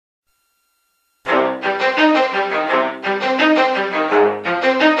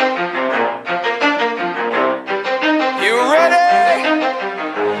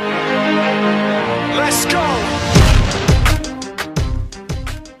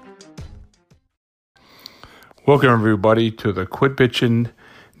Welcome, everybody, to the Quit Bitchin'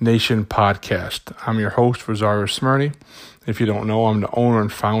 Nation podcast. I'm your host, Rosario Smyrny. If you don't know, I'm the owner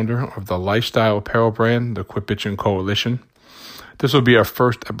and founder of the lifestyle apparel brand, the Quit Bitchin' Coalition. This will be our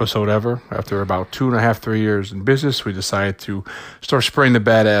first episode ever. After about 2.5, 3 years in business, we decided to start spraying the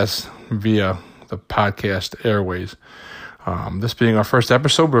badass via the podcast airways. This being our first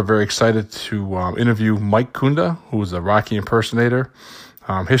episode, we're very excited to interview Mike Kunda, who is a Rocky impersonator.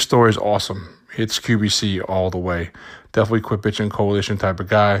 His story is awesome. It's QBC all the way. Definitely Quit Bitchin' Coalition type of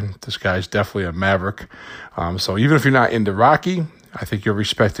guy. This guy's definitely a maverick. So even if you're not into Rocky, I think you'll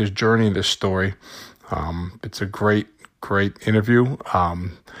respect his journey in this story. It's a great interview.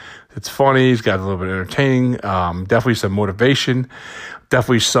 It's funny. He's got a little bit entertaining. Definitely some motivation.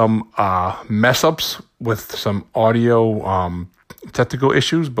 Definitely some mess ups with some audio technical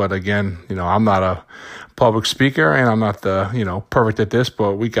issues. But again, I'm not a public speaker and I'm not the, perfect at this,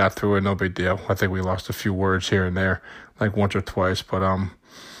 but we got through it. No big deal. I think we lost a few words here and there, like once or twice, but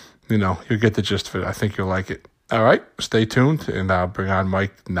you'll get the gist of it. I think you'll like it. All right, stay tuned and I'll bring on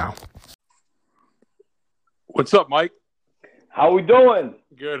Mike now. What's up, Mike? How we doing?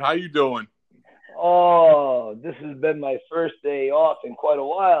 Good. How you doing? Oh, this has been my first day off in quite a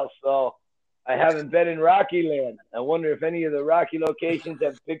while, so I haven't been in Rocky Land. I wonder if any of the Rocky locations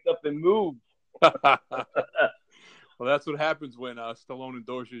have picked up and moved. Well, that's what happens when Stallone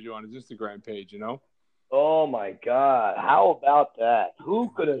endorses you on his Instagram page, Oh, my God. How about that?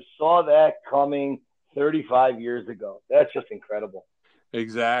 Who could have saw that coming 35 years ago? That's just incredible.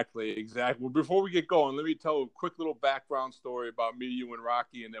 Exactly. Well, before we get going, let me tell a quick little background story about me, you, and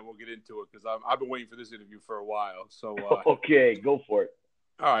Rocky, and then we'll get into it because I've been waiting for this interview for a while. So, okay, go for it.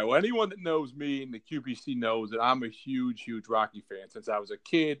 All right. Well, anyone that knows me and the QBC knows that I'm a huge Rocky fan. Since I was a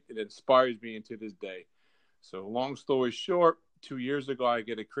kid, it inspires me to this day. So, long story short, 2 years ago, I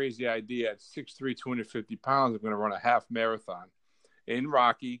get a crazy idea. At 6'3", 250 pounds, I'm going to run a half marathon in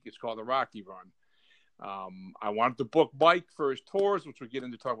Rocky. It's called the Rocky Run. I wanted to book Mike for his tours, which we'll get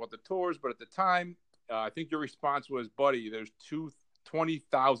into talk about the tours. But at the time, I think your response was, buddy, there's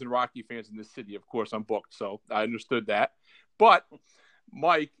 20,000 Rocky fans in the city. Of course, I'm booked. So I understood that. But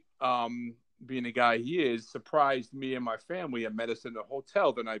Mike, being the guy he is, surprised me and my family and met us in the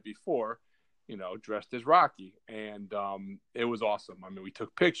hotel the night before, dressed as Rocky. And it was awesome. I mean, we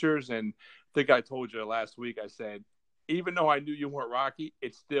took pictures. And I think I told you last week, I said, even though I knew you weren't Rocky, I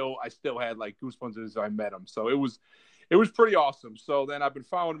still had like goosebumps as I met him. So it was pretty awesome. So then I've been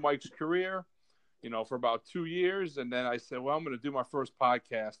following Mike's career, for about 2 years. And then I said, well, I'm going to do my first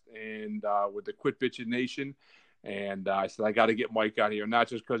podcast and with the Quit Bitchin' Nation. And I said, I got to get Mike on here, not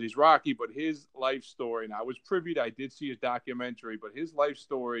just because he's Rocky, but his life story. And I was privy I did see his documentary, but his life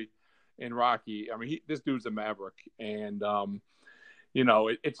story in Rocky, I mean, this dude's a maverick. And,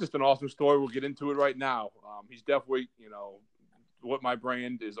 it's just an awesome story. We'll get into it right now. He's definitely, what my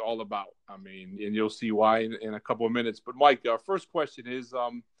brand is all about. I mean, and you'll see why in a couple of minutes. But Mike, our first question is,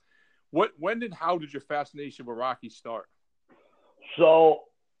 when and how did your fascination with Rocky start? So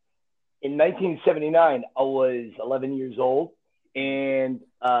in 1979, I was 11 years old, and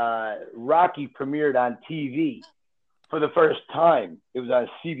Rocky premiered on TV for the first time. It was on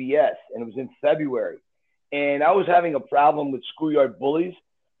CBS, and it was in February. And I was having a problem with schoolyard bullies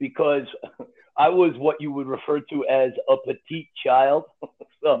because I was what you would refer to as a petite child.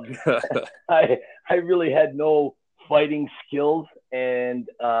 So I really had no fighting skills. And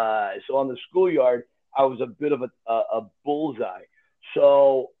so on the schoolyard, I was a bit of a bullseye.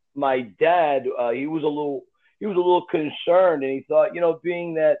 So my dad, he was a little concerned, and he thought,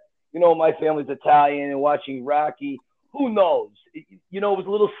 being that, my family's Italian and watching Rocky, who knows? It was a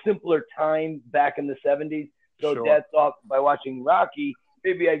little simpler time back in the 70s. So sure. Dad thought by watching Rocky,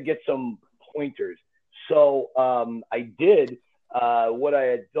 maybe I'd get some pointers. So I did. What I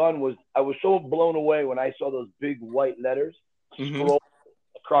had done was I was so blown away when I saw those big white letters scroll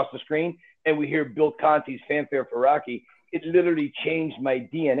across the screen, and we hear Bill Conti's Fanfare for Rocky. It literally changed my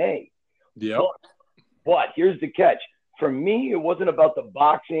DNA. Yeah. But here's the catch. For me, it wasn't about the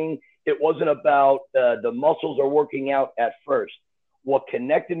boxing. It wasn't about the muscles are working out at first. What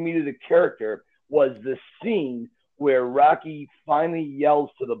connected me to the character was the scene where Rocky finally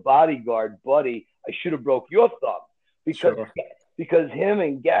yells to the bodyguard, buddy, I should have broke your thumb. Because him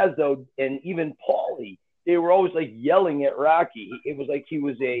and Gazzo and even Paulie, they were always like yelling at Rocky. It was like he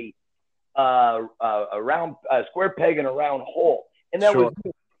was a round square peg in a round hole. And that was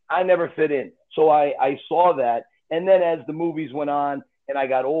me. I never fit in. So I saw that. And then as the movies went on and I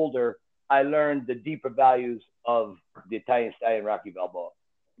got older, I learned the deeper values of the Italian stallion Rocky Balboa.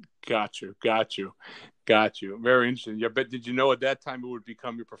 Got you. Very interesting. Yeah, but did you know at that time it would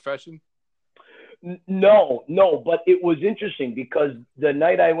become your profession? No, but it was interesting because the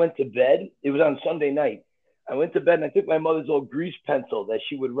night I went to bed, it was on Sunday night. I went to bed and I took my mother's old grease pencil that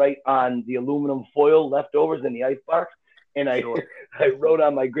she would write on the aluminum foil leftovers in the icebox, and Sure. I wrote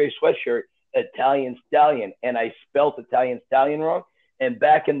on my gray sweatshirt Italian stallion, and I spelt Italian stallion wrong. And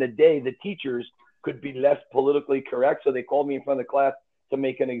back in the day, the teachers could be less politically correct, so they called me in front of the class to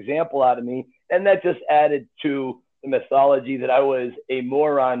make an example out of me, and that just added to the mythology that I was a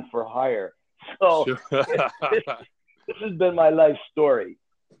moron for hire. So Sure. this has been my life story.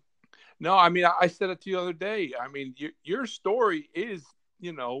 No, I mean, I said it to you the other day. I mean, your story is,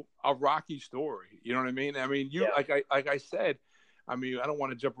 a Rocky story. You know what I mean? I mean, Yeah. like I said, I mean, I don't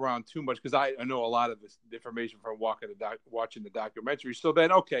want to jump around too much because I know a lot of this information from watching the documentary. So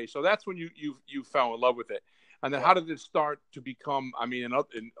then, okay, so that's when you fell in love with it, and then how did it start to become? I mean,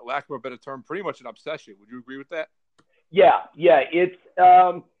 in lack of a better term, pretty much an obsession. Would you agree with that? Yeah. It's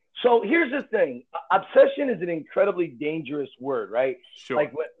so here's the thing. Obsession is an incredibly dangerous word, right? Sure.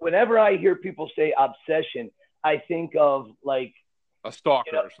 Like whenever I hear people say obsession, I think of like A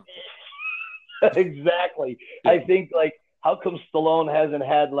stalker or something. exactly. Yeah. I think like how come Stallone hasn't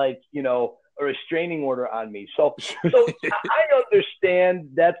had like a restraining order on me? So I understand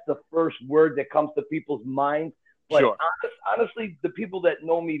that's the first word that comes to people's minds, but Sure. honestly, the people that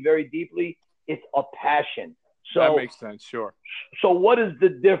know me very deeply, it's a passion. So That makes sense. Sure. So what is the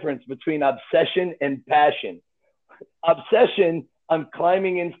difference between obsession and passion? Obsession, I'm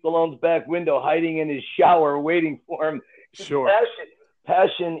climbing in Stallone's back window, hiding in his shower, waiting for him. Sure.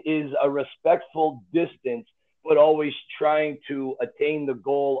 Passion is a respectful distance, but always trying to attain the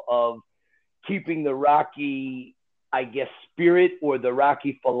goal of keeping the Rocky, I guess, spirit or the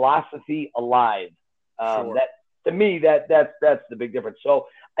Rocky philosophy alive. Sure. That to me, that's the big difference. So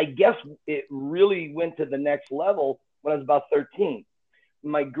I guess it really went to the next level when I was about 13.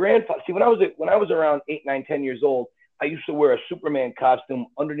 My grandfather, see, when I was around 8, 9, 10 years old, I used to wear a Superman costume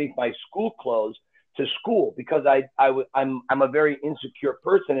underneath my school clothes to school because I'm a very insecure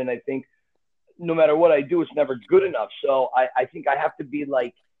person, and I think no matter what I do, it's never good enough. So I think I have to be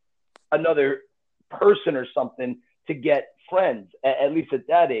like another person or something to get friends, at least at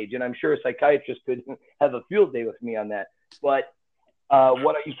that age. And I'm sure a psychiatrist could have a field day with me on that. But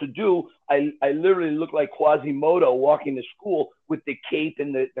what I used to do, I literally looked like Quasimodo walking to school with the cape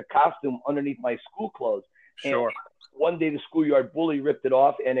and the costume underneath my school clothes. Sure. And one day the schoolyard bully ripped it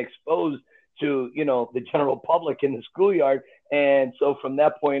off and exposed to, the general public in the schoolyard. And so from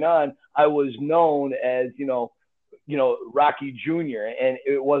that point on, I was known as, Rocky Jr., and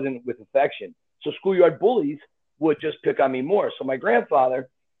it wasn't with affection. So schoolyard bullies would just pick on me more. So my grandfather,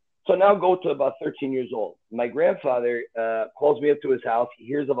 so now go to about 13 years old. My grandfather calls me up to his house. He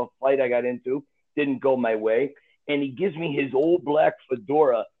hears of a fight I got into, didn't go my way, and he gives me his old black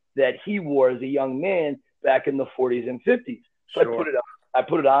fedora that he wore as a young man back in the 40s and 50s. So Sure. I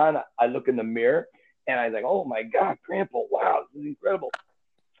put it on. I look in the mirror, and I was like, oh, my God, Grandpa, wow, this is incredible.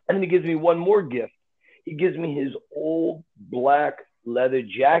 And then he gives me one more gift. He gives me his old black leather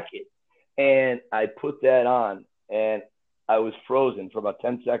jacket, and I put that on, and I was frozen for about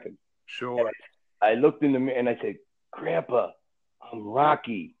 10 seconds. Sure. I looked in the mirror, and I said, Grandpa, I'm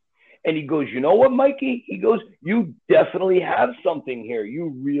Rocky. And he goes, you know what, Mikey? He goes, you definitely have something here. You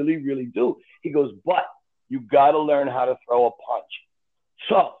really, really do. He goes, but you got to learn how to throw a punch.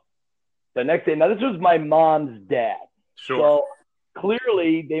 So the next day, now this was my mom's dad. Sure. So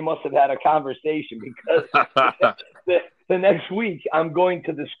clearly they must have had a conversation because the next week I'm going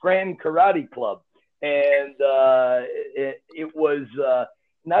to the Scranton Karate Club. And it was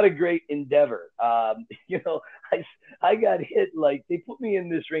not a great endeavor. I got hit, like they put me in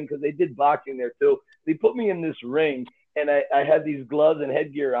this ring because they did boxing there too. They put me in this ring, and I had these gloves and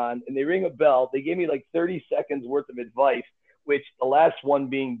headgear on, and they ring a bell. They gave me like 30 seconds worth of advice, which the last one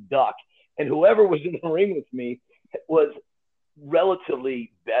being duck. And whoever was in the ring with me was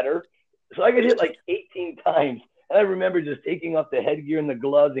relatively better. So I got hit like 18 times. And I remember just taking off the headgear and the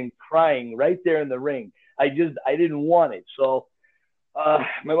gloves and crying right there in the ring. I didn't want it. So my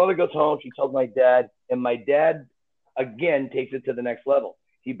mother goes home. She tells my dad, and my dad, again, takes it to the next level.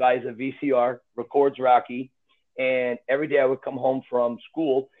 He buys a VCR, records Rocky, and every day I would come home from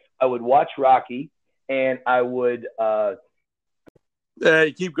school, I would watch Rocky, and I would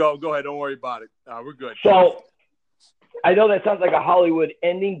Hey, keep going. Go ahead. Don't worry about it. We're good. So I know that sounds like a Hollywood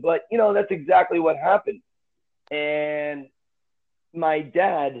ending, but, that's exactly what happened. And my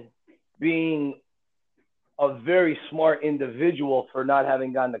dad, being a very smart individual for not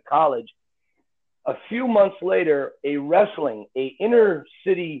having gone to college, a few months later, a inner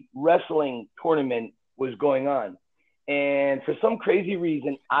city wrestling tournament was going on. And for some crazy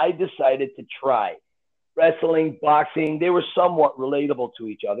reason, I decided to try wrestling, boxing. They were somewhat relatable to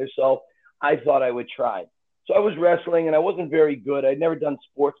each other. So I thought I would try. So I was wrestling and I wasn't very good. I'd never done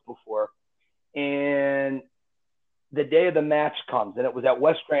sports before. And the day of the match comes, and it was at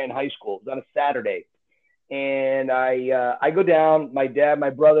West Scranton High School. It was on a Saturday. And I go down. My dad, my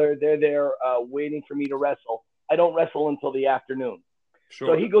brother, they're there waiting for me to wrestle. I don't wrestle until the afternoon. Sure.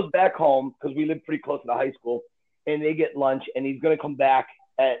 So he goes back home because we live pretty close to the high school, and they get lunch, and he's going to come back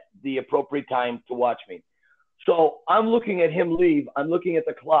at the appropriate time to watch me. So I'm looking at him leave. I'm looking at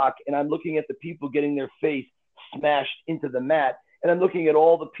the clock, and I'm looking at the people getting their face smashed into the mat, and I'm looking at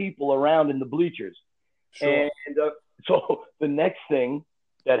all the people around in the bleachers. Sure. And so the next thing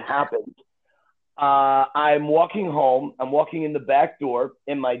that happened, I'm walking home. I'm walking in the back door,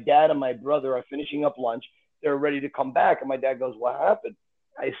 and my dad and my brother are finishing up lunch. They're ready to come back, and my dad goes, "What happened?"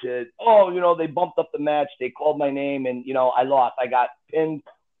 I said, "Oh, they bumped up the match. They called my name, and, I lost. I got pinned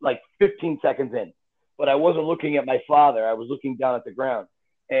like 15 seconds in." But I wasn't looking at my father. I was looking down at the ground.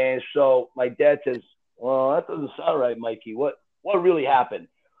 And so my dad says, "Well, that doesn't sound right, Mikey. What really happened?"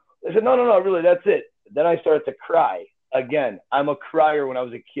 I said, No, really, that's it. Then I started to cry. Again, I'm a crier when I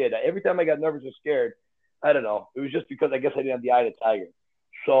was a kid. Every time I got nervous or scared, I don't know. It was just because I guess I didn't have the eye of the tiger.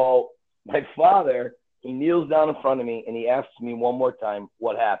 So my father, he kneels down in front of me, and he asks me one more time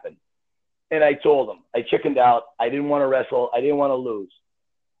what happened. And I told him. I chickened out. I didn't want to wrestle. I didn't want to lose.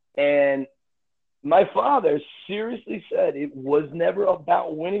 And my father seriously said it was never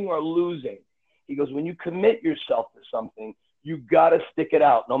about winning or losing. He goes, when you commit yourself to something, you got to stick it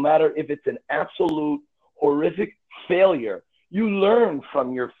out. No matter if it's an absolute horrific failure, you learn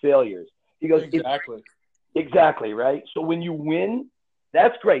from your failures. He goes, exactly, right? So when you win,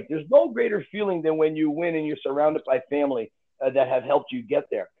 that's great. There's no greater feeling than when you win and you're surrounded by family that have helped you get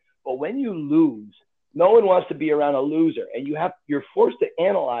there. But when you lose, no one wants to be around a loser, and you're forced to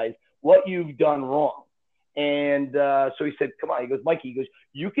analyze what you've done wrong. And so he said, "Come on." He goes, "Mikey," he goes,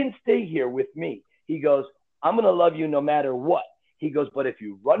 "you can stay here with me." He goes, "I'm going to love you no matter what." He goes, "But if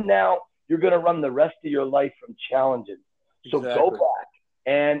you run now, you're going to run the rest of your life from challenges. So go back."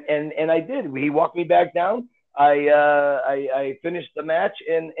 And I did. He walked me back down. I finished the match,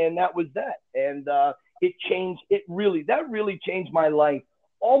 and that was that. And that really changed my life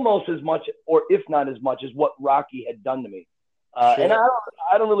almost as much, or if not as much, as what Rocky had done to me. Sure. And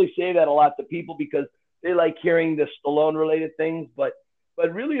I don't really say that a lot to people because they like hearing the Stallone-related things. But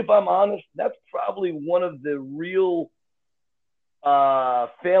really, if I'm honest, that's probably one of the real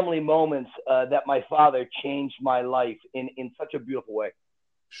family moments that my father changed my life in such a beautiful way.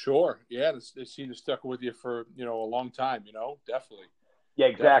 Sure. Yeah. It seemed to stuck with you for, a long time, definitely. Yeah,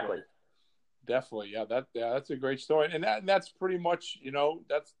 exactly. Definitely. Yeah. That's a great story. And that's pretty much,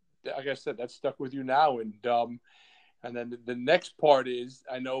 that's, like I said, that's stuck with you now. And then the next part is,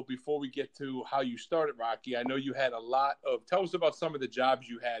 I know before we get to how you started Rocky, I know you had tell us about some of the jobs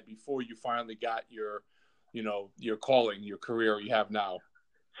you had before you finally got your calling, your career you have now.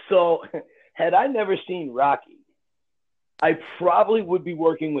 So had I never seen Rocky, I probably would be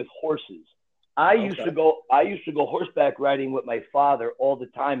working with horses. I used to go horseback riding with my father all the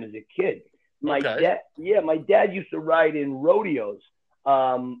time as a kid. My dad used to ride in rodeos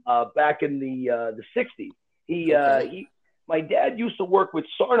back in the 60s. My dad used to work with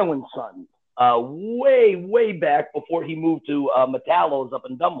Sarno and Son way back before he moved to Metallos up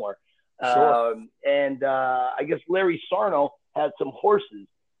in Dunmore. Sure. I guess Larry Sarno had some horses.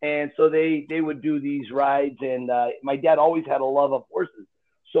 And so they would do these rides, and my dad always had a love of horses.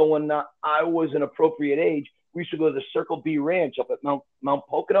 So when I was an appropriate age, we used to go to the Circle B Ranch up at Mount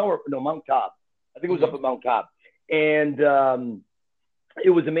Pocono Mount Cobb. I think it was up at Mount Cobb. And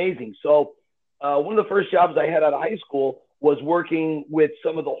it was amazing. So one of the first jobs I had out of high school was working with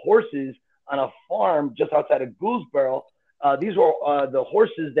some of the horses on a farm just outside of Gouldsboro. These were the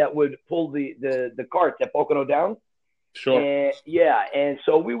horses that would pull the carts at Pocono Downs. Sure. And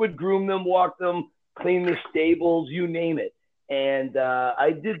so we would groom them, walk them, clean the stables, you name it. And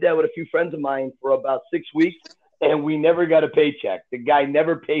I did that with a few friends of mine for about 6 weeks, and we never got a paycheck. The guy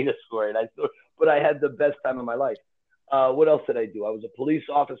never paid us for it. But I had the best time of my life. What else did I do? I was a police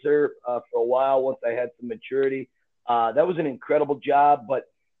officer for a while once I had some maturity. That was an incredible job, but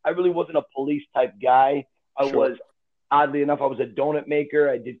I really wasn't a police type guy. Oddly enough, I was a donut maker.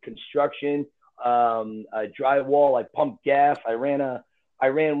 I did construction. Drywall. I pumped gas. I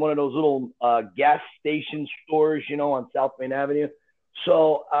ran one of those little gas station stores, on South Main Avenue.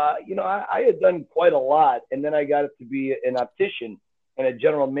 So, I had done quite a lot. And then I got to be an optician and a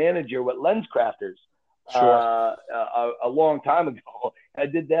general manager with LensCrafters a long time ago. I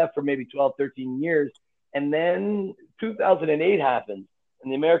did that for maybe 12, 13 years. And then 2008 happens,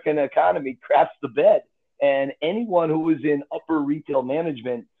 and the American economy craps the bed. And anyone who was in upper retail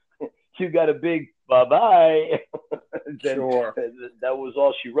management, you got a big bye-bye. Sure. That was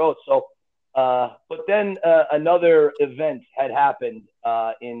all she wrote. So, but then another event had happened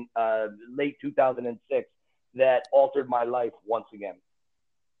in late 2006 that altered my life once again.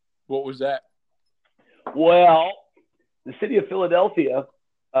 What was that? Well, the city of Philadelphia,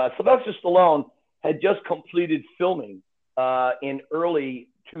 Sylvester Stallone had just completed filming in early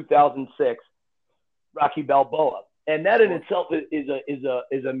 2006, Rocky Balboa. And that in itself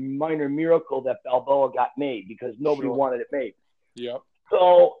is a minor miracle that Balboa got made because nobody wanted it made. Yep.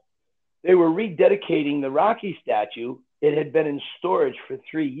 So they were rededicating the Rocky statue. It had been in storage for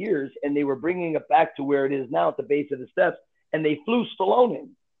 3 years, and they were bringing it back to where it is now at the base of the steps. And they flew Stallone in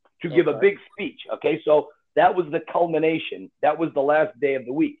to give a big speech. Okay, so that was the culmination. That was the last day of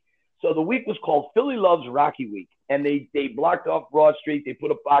the week. So the week was called Philly Loves Rocky Week, and they blocked off Broad Street. They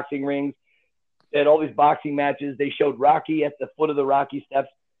put up boxing rings. They had all these boxing matches. They showed Rocky at the foot of the Rocky steps,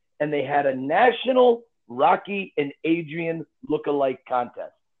 and they had a national Rocky and Adrian look-alike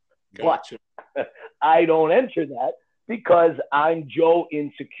contest. Gotcha. But I don't enter that because I'm Joe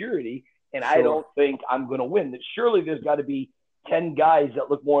in security, and I don't think I'm going to win. Surely there's got to be 10 guys that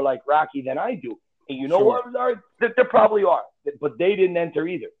look more like Rocky than I do. And you know what? There probably are, but they didn't enter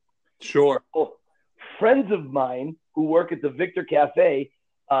either. Sure. So, friends of mine who work at the Victor Cafe,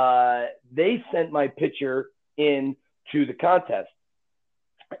 they sent my picture in to the contest.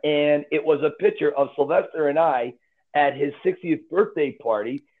 And it was a picture of Sylvester and I at his 60th birthday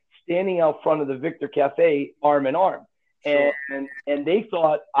party, standing out front of the Victor Cafe, arm in arm. Sure. And they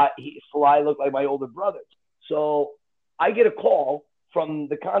thought Sly looked like my older brother. So I get a call from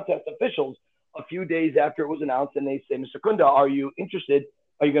the contest officials a few days after it was announced, and they say, Mr. Kunda, are you interested?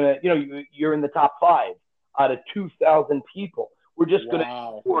 Are you going to, you're in the top 5 out of 2,000 people. We're just going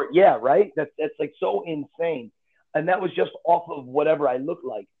to, yeah, right? That's like so insane. And that was just off of whatever I look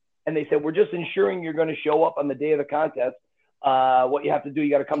like. And they said, we're just ensuring you're going to show up on the day of the contest. What you have to do, you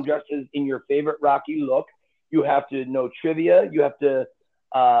got to come dressed in your favorite Rocky look. You have to know trivia. You have to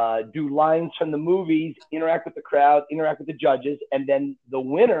do lines from the movies, interact with the crowd, interact with the judges. And then the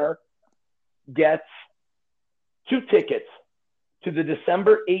winner gets 2 tickets to the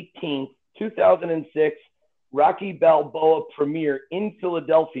December 18th, 2006 Rocky Balboa premiere in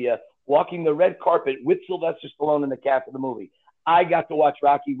Philadelphia, walking the red carpet with Sylvester Stallone in the cast of the movie. I got to watch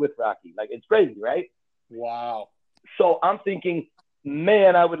Rocky with Rocky. Like, it's crazy, right? Wow. So I'm thinking,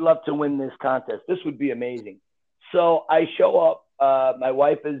 man, I would love to win this contest. This would be amazing. So I show up. My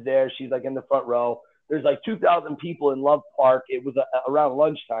wife is there. She's like in the front row. There's like 2,000 people in Love Park. It was around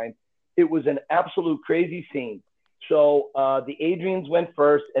lunchtime. It was an absolute crazy scene. So the Adrians went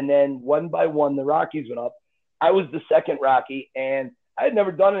first, and then one by one, the Rockies went up. I was the second Rocky, and I had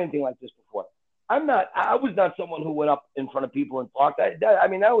never done anything like this before. I was not someone who went up in front of people and talked.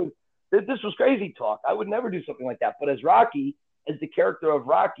 This was crazy talk. I would never do something like that. But as Rocky, as the character of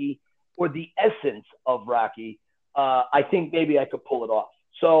Rocky, or the essence of Rocky, I think maybe I could pull it off.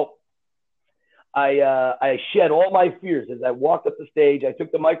 So I shed all my fears as I walked up the stage. I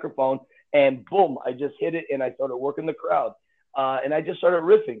took the microphone, and boom, I just hit it, and I started working the crowd. And I just started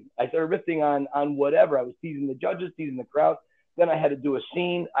riffing. I started riffing on whatever. I was teasing the judges, teasing the crowd. Then I had to do a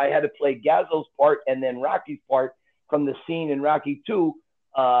scene. I had to play Gazzo's part and then Rocky's part from the scene in Rocky 2.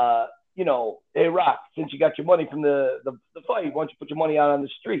 Hey, Rock, since you got your money from the fight, why don't you put your money out on the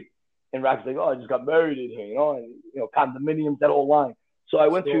street? And Rocky's like, I just got married in here, and, condominiums, that whole line. So I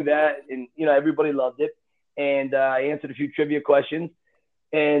went through that, and, everybody loved it. And I answered a few trivia questions.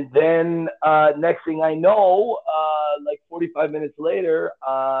 And then next thing I know, like 45 minutes later,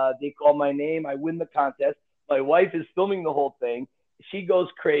 they call my name. I win the contest. My wife is filming the whole thing. She goes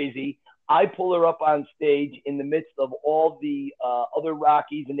crazy. I pull her up on stage in the midst of all the other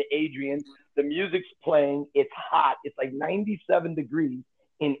Rockies and the Adrians. The music's playing. It's hot. It's like 97 degrees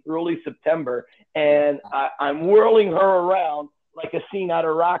in early September. And I'm whirling her around like a scene out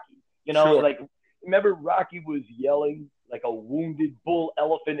of Rocky. Like, remember Rocky was yelling like a wounded bull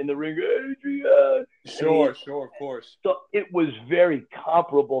elephant in the ring, Adrian. Sure, of course. So it was very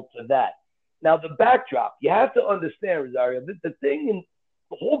comparable to that. Now, the backdrop, you have to understand, Rosario, the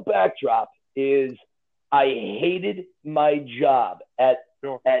whole backdrop is I hated my job at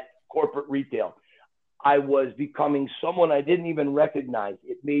corporate retail. I was becoming someone I didn't even recognize.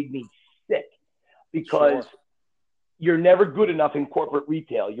 It made me sick because you're never good enough in corporate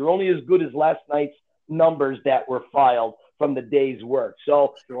retail. You're only as good as last night's numbers that were filed from the day's work.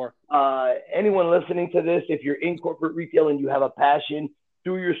 So anyone listening to this, if you're in corporate retail and you have a passion,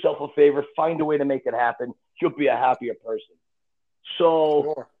 do yourself a favor, find a way to make it happen. You'll be a happier person. So,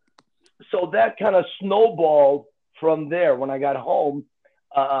 Sure. so that kind of snowballed from there. When I got home,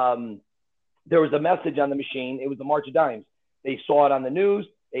 there was a message on the machine. It was the March of Dimes. They saw it on the news.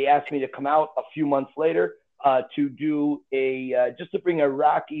 They asked me to come out a few months later to do just to bring a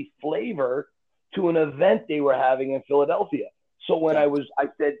Rocky flavor to an event they were having in Philadelphia. So when I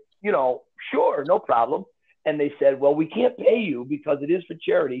said, sure, no problem. And they said, well, we can't pay you because it is for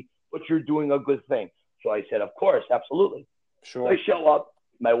charity, but you're doing a good thing. So I said, of course, absolutely. Sure. So I show up.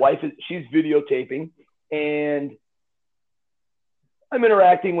 My wife she's videotaping, and I'm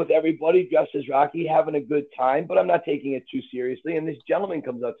interacting with everybody dressed as Rocky, having a good time, but I'm not taking it too seriously. And this gentleman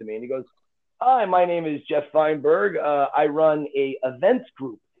comes up to me and he goes, hi, my name is Jeff Feinberg. I run a events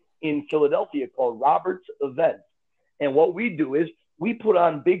group in Philadelphia called Roberts Events. And what we do is we put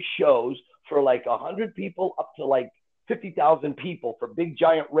on big shows for like 100 people up to like 50,000 people for big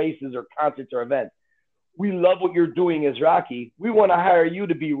giant races or concerts or events. We love what you're doing as Rocky. We want to hire you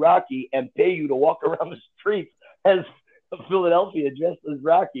to be Rocky and pay you to walk around the streets as Philadelphia dressed as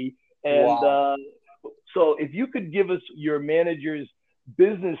Rocky. And Wow. so if you could give us your manager's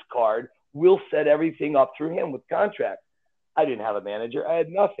business card, we'll set everything up through him with contracts. I didn't have a manager. I had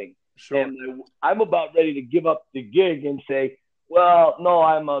nothing. Sure. And I'm about ready to give up the gig and say, well, no,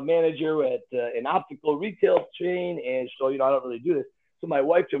 I'm a manager at an optical retail chain. And so, I don't really do this. So my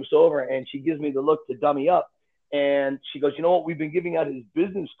wife jumps over and she gives me the look to dummy up. And she goes, you know what? We've been giving out his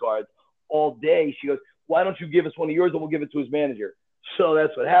business cards all day. She goes, why don't you give us one of yours and we'll give it to his manager? So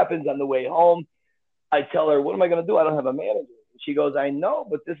that's what happens. On the way home, I tell her, what am I going to do? I don't have a manager. She goes, I know,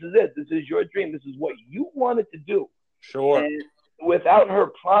 but this is it. This is your dream. This is what you wanted to do. Sure. And without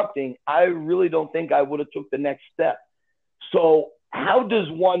her prompting, I really don't think I would have took the next step. So how does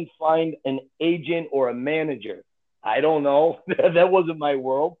one find an agent or a manager? I don't know. That wasn't my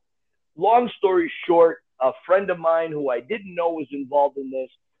world. Long story short, a friend of mine who I didn't know was involved in this,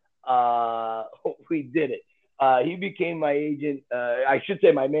 we did it. He became my agent. I should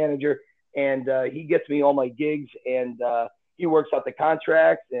say my manager, and he gets me all my gigs, and he works out the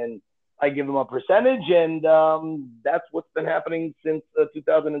contracts, and I give him a percentage, and that's what's been happening since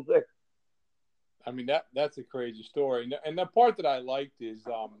 2006. I mean, that's a crazy story. And the part that I liked is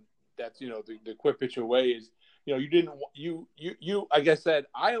that's, the Quit Pitcher Way is, you didn't, like I said,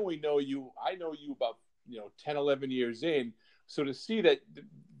 I know you about, 10, 11 years in. So to see that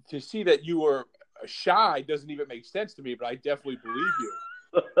you were shy doesn't even make sense to me, but I definitely believe you.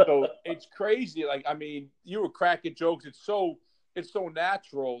 So it's crazy. Like, I mean, you were cracking jokes. It's so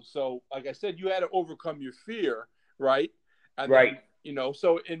natural. So like I said, you had to overcome your fear. Right. And right. Then,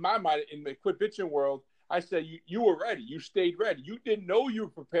 so in my mind, in the quit pitching world, I said you were ready. You stayed ready. You didn't know you were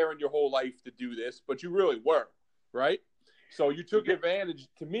preparing your whole life to do this, but you really were, right? So you took advantage,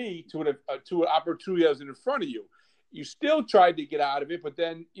 to me, to an opportunity that was in front of you. You still tried to get out of it, but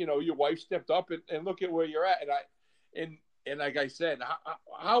then your wife stepped up and look at where you're at. And like I said,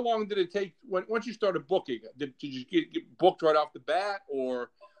 how long did it take once you started booking? Did you get booked right off the bat,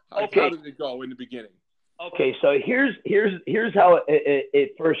 or how did it go in the beginning? Okay, so here's how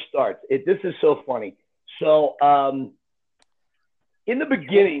it first starts. This is so funny. So in the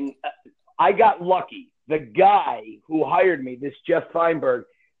beginning, I got lucky. The guy who hired me, this Jeff Feinberg,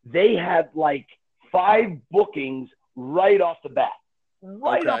 they had like 5 bookings right off the bat.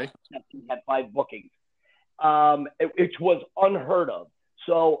 Right off the bat, he had 5 bookings, which was unheard of.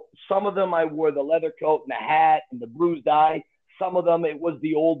 So some of them I wore the leather coat and the hat and the bruised eye. Some of them it was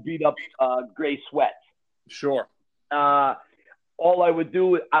the old beat up gray sweats. Sure. All I would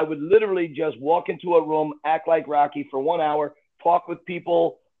do, I would literally just walk into a room, act like Rocky for 1 hour, talk with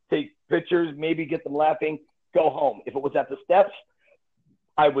people, take pictures, maybe get them laughing, go home. If it was at the steps,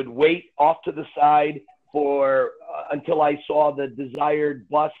 I would wait off to the side for until I saw the desired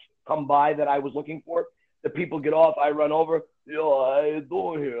bus come by that I was looking for. The people get off, I run over. Yo, how you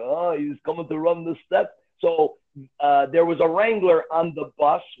doing here? He's coming to run the steps. So there was a Wrangler on the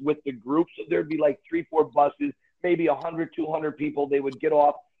bus with the group. So there'd be like 3-4 buses, maybe 100, 200 people. They would get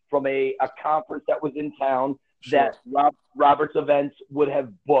off from a conference that was in town that Roberts Events would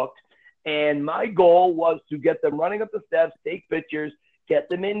have booked. And my goal was to get them running up the steps, take pictures, get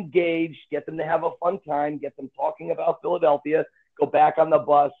them engaged, get them to have a fun time, get them talking about Philadelphia, go back on the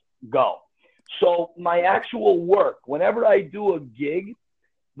bus, go. So my actual work, whenever I do a gig,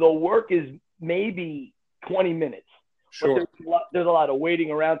 the work is maybe 20 minutes. Sure. But there's a lot of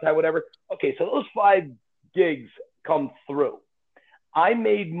waiting around time, whatever. Okay, so those 5 gigs come through. I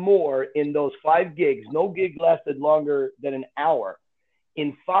made more in those 5 gigs. No gig lasted longer than an hour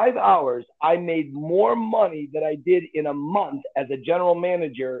In 5 hours, I made more money than I did in a month as a general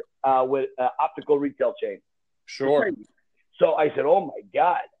manager with an optical retail chain. Sure. So I said, oh, my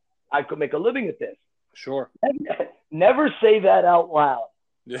God, I could make a living at this. Sure. Never say that out loud.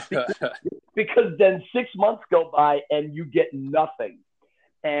 Yeah. Because then 6 months go by and you get nothing.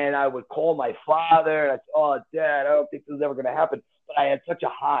 And I would call my father and I'd say, oh, Dad, I don't think this is ever going to happen. But I had such a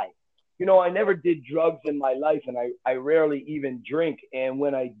high. You know, I never did drugs in my life, and I rarely even drink. And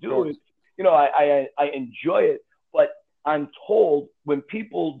when I do it, you know, I enjoy it. But I'm told when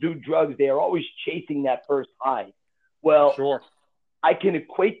people do drugs, they are always chasing that first high. Well, Sure. I can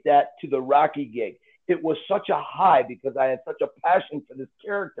equate that to the Rocky gig. It was such a high because I had such a passion for this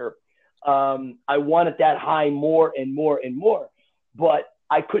character. I wanted that high more and more and more, but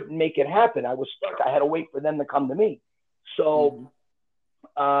I couldn't make it happen. I was stuck. I had to wait for them to come to me. So,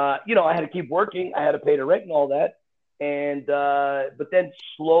 you know, I had to keep working. I had to pay the rent and all that. And, but then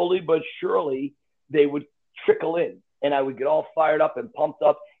slowly but surely they would trickle in and I would get all fired up and pumped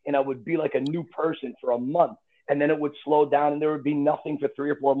up and I would be like a new person for a month. And then it would slow down and there would be nothing for 3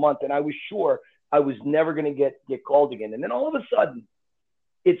 or 4 months. And I was sure I was never going to get called again. And then all of a sudden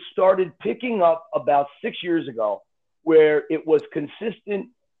it started picking up about 6 years ago where it was consistent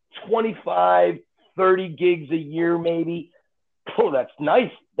 25, 30 gigs a year, maybe. Oh, that's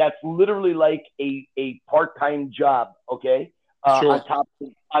nice. That's literally like a part-time job. Okay. Sure.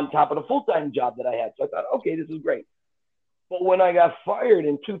 on top of the full-time job that I had. So I thought, okay, this is great. But when I got fired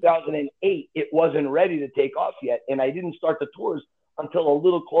in 2008, it wasn't ready to take off yet. And I didn't start the tours until a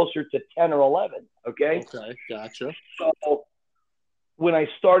little closer to 10 or 11. Okay. Okay. Gotcha. So when I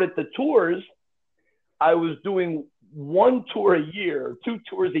started the tours, I was doing 1 tour a year, 2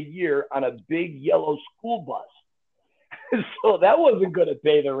 tours a year on a big yellow school bus. So that wasn't going to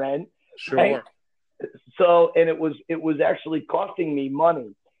pay the rent. Sure. Right? So, and it was actually costing me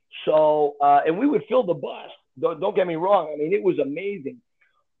money. So, and we would fill the bus. Don't get me wrong. I mean, it was amazing.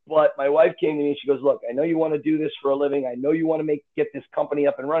 But my wife came to me and she goes, look, I know you want to do this for a living. I know you want to get this company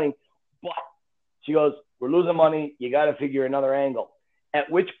up and running. But she goes, we're losing money. You got to figure another angle. At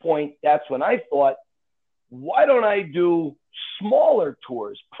which point, that's when I thought, why don't I do smaller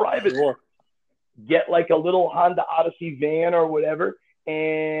tours, private Sure. Get like a little Honda Odyssey van or whatever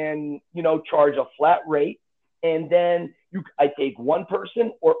and, you know, charge a flat rate. And then I take 1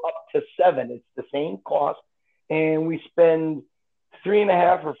 person or up to 7. It's the same cost. And we spend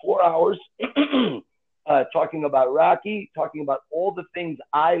 3.5 or 4 hours talking about Rocky, talking about all the things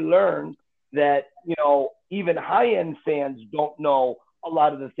I learned that, you know, even high-end fans don't know a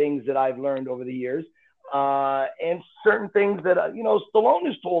lot of the things that I've learned over the years. And certain things that, you know, Stallone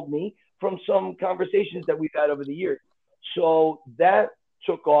has told me from some conversations that we've had over the years. So that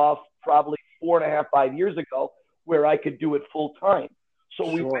took off probably 4.5, 5 years ago where I could do it full time.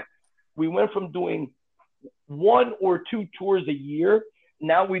 So Sure. we went from doing 1 or 2 tours a year.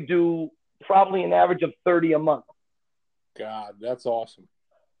 Now we do probably an average of 30 a month. God, that's awesome.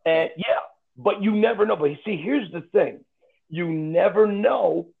 And yeah, but you never know. But you see, here's the thing. You never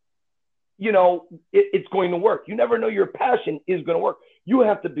know, you know, it's going to work. You never know your passion is going to work. You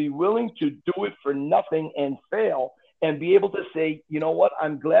have to be willing to do it for nothing and fail and be able to say, you know what,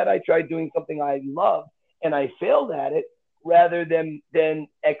 I'm glad I tried doing something I love and I failed at it rather than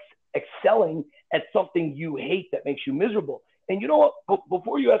excelling at something you hate that makes you miserable. And you know what,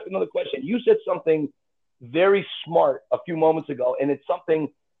 before you ask another question, you said something very smart a few moments ago, and it's something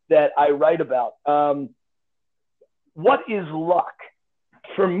that I write about. What is luck?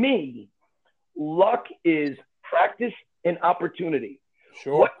 For me, luck is practice and opportunity.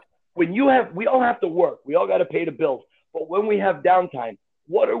 Sure. We all have to work. We all got to pay the bills. But when we have downtime,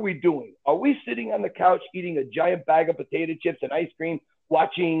 what are we doing? Are we sitting on the couch eating a giant bag of potato chips and ice cream,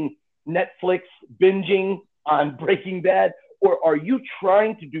 watching Netflix, binging on Breaking Bad? Or are you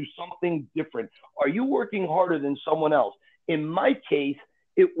trying to do something different? Are you working harder than someone else? In my case,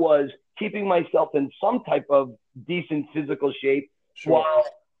 it was keeping myself in some type of decent physical shape Sure.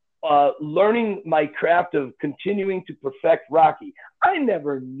 while learning my craft of continuing to perfect Rocky. I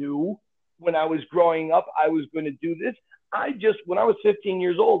never knew when I was growing up I was going to do this. When I was 15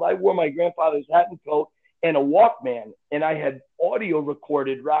 years old, I wore my grandfather's hat and coat and a Walkman, and I had audio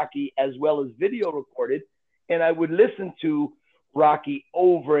recorded Rocky as well as video recorded, and I would listen to Rocky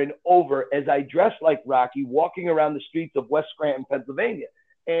over and over as I dressed like Rocky, walking around the streets of West Scranton, Pennsylvania.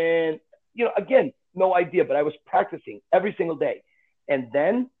 And, you know, again, no idea, but I was practicing every single day. And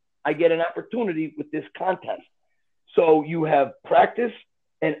then I get an opportunity with this contest. So you have practice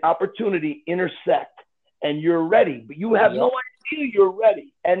and opportunity intersect, and you're ready, but you have no idea you're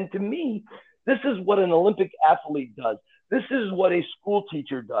ready. And to me, this is what an Olympic athlete does. This is what a school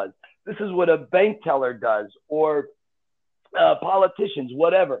teacher does. This is what a bank teller does, or politicians,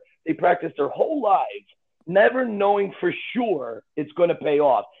 whatever. They practice their whole lives, never knowing for sure it's going to pay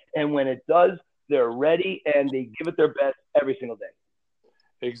off. And when it does, they're ready and they give it their best every single day.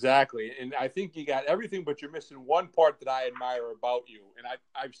 Exactly. And I think you got everything, but you're missing one part that I admire about you. And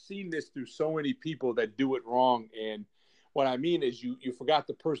I've seen this through so many people that do it wrong. And what I mean is you forgot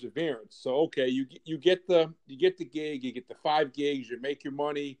the perseverance. So, okay, you get the gig, you get the 5 gigs, you make your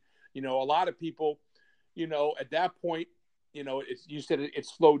money. You know, a lot of people, you know, at that point, you know, you said it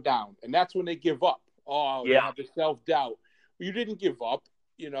slowed down, and that's when they give up. Oh, yeah. They have the self-doubt. You didn't give up.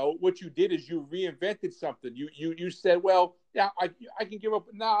 You know, what you did is you reinvented something. You said, well, yeah, I can give up.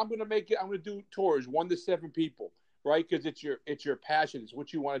 Now I'm going to make it. I'm going to do tours 1 to 7 people, right? Because it's your passion. It's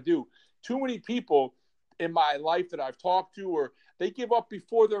what you want to do. Too many people in my life that I've talked to, or they give up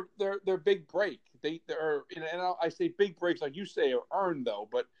before their big break. They're and I say big breaks like you say are earned though,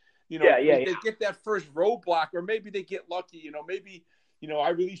 but you know they get that first roadblock, or maybe they get lucky. You know, maybe I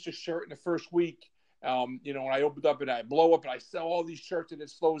released a shirt in the first week. You know, when I opened up and I blow up and I sell all these shirts and it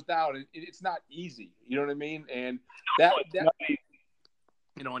slows down, and it's not easy. You know what I mean? And that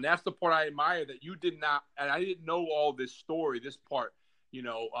you know, and that's the part I admire, that you did not, and I didn't know all this story, this part. You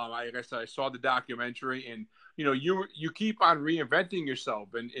know, like I said, I saw the documentary, and you know, you keep on reinventing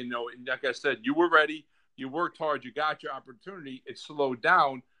yourself, and you know, and like I said, you were ready, you worked hard, you got your opportunity, it slowed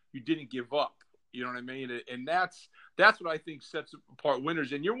down, you didn't give up. You know what I mean? And that's what I think sets apart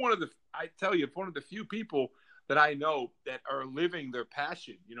winners. And you're one of the few people that I know that are living their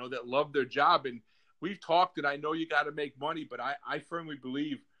passion, you know, that love their job. And we've talked, and I know you got to make money, but I firmly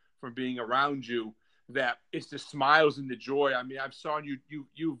believe from being around you that it's the smiles and the joy. I mean, I've saw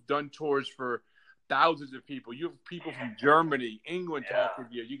you've done tours for thousands of people. You have people from Germany, England talk with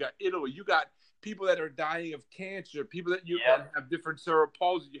you. You got Italy. You got people that are dying of cancer, people that that have different cerebral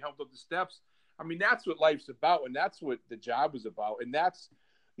palsy. You helped up the steps. I mean, that's what life's about, and that's what the job is about. And that's,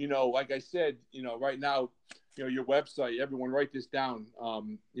 you know, like I said, you know, right now, you know, your website, everyone write this down,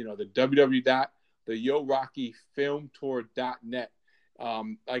 you know, the www.theyorockyfilmtour.net.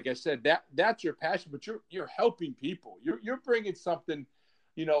 Like I said, that's your passion, but you're helping people. You're bringing something.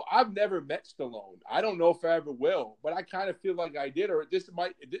 You know, I've never met Stallone. I don't know if I ever will, but I kind of feel like I did, or this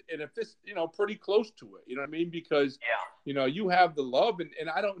might, and if this, you know, pretty close to it. You know what I mean? Because you know, you have the love, and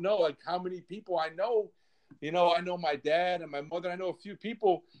I don't know like how many people I know. You know, I know my dad and my mother. I know a few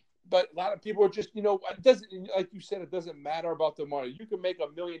people, but a lot of people are just, you know, it doesn't, like you said, it doesn't matter about the money. You can make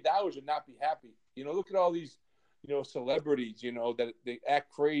 $1 million and not be happy. You know, look at all these, you know, celebrities, you know, that they act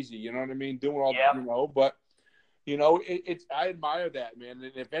crazy, you know what I mean? Doing all, you know, but, you know, it's, I admire that, man.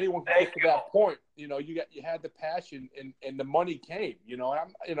 And if anyone can get to that point, you know, you had the passion and the money came, you know,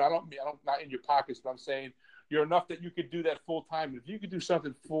 and I don't not in your pockets, but I'm saying you're enough that you could do that full time. If you could do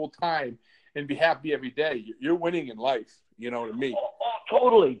something full time and be happy every day, you're winning in life, you know what I mean? Oh,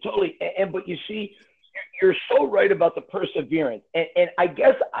 totally. But you see, you're so right about the perseverance. And I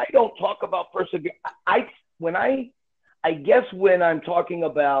guess I don't talk about perseverance. I guess when I'm talking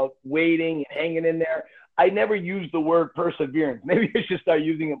about waiting and hanging in there, I never use the word perseverance. Maybe I should start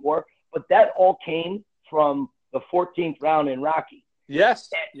using it more. But that all came from the 14th round in Rocky. Yes.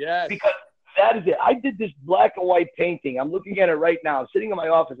 Because that is it. I did this black and white painting. I'm looking at it right now. I'm sitting in my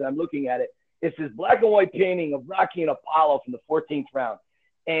office and I'm looking at it. It's this black and white painting of Rocky and Apollo from the 14th round.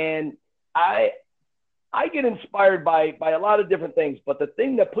 And I get inspired by a lot of different things. But the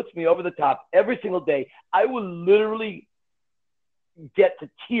thing that puts me over the top every single day, I will literally get to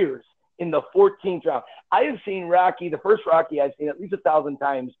tears in the 14th round. I have seen Rocky, the first Rocky I've seen at least 1,000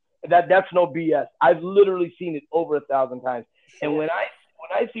 times. That's no BS. I've literally seen it over 1,000 times. And when I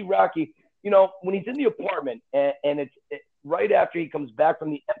see Rocky, you know, when he's in the apartment and it's right after he comes back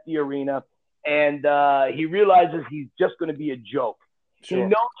from the empty arena and he realizes he's just going to be a joke. Sure.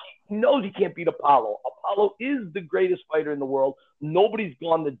 He knows he can't beat Apollo. Apollo is the greatest fighter in the world. Nobody's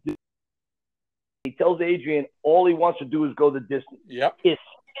gone the distance. He tells Adrian all he wants to do is go the distance. Yep. If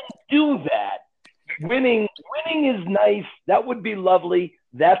he can do that, winning is nice. That would be lovely.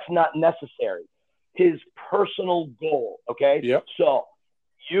 That's not necessary. His personal goal, okay? Yep. So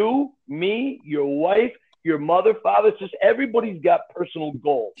you, me, your wife, your mother, father, just everybody's got personal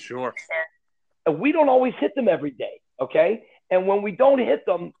goals. Sure. And we don't always hit them every day, okay? And when we don't hit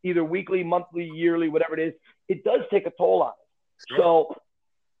them, either weekly, monthly, yearly, whatever it is, it does take a toll on us. Sure. So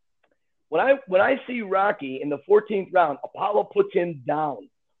when I see Rocky in the 14th round, Apollo puts him down.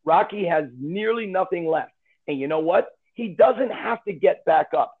 Rocky has nearly nothing left. And you know what? He doesn't have to get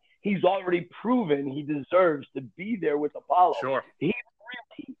back up. He's already proven he deserves to be there with Apollo. Sure. He's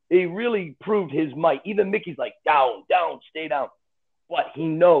he really proved his might. Even Mickey's like, down, down, stay down. But he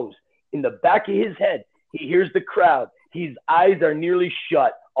knows in the back of his head, he hears the crowd. His eyes are nearly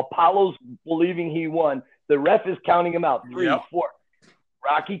shut. Apollo's believing he won. The ref is counting him out. 3, 4.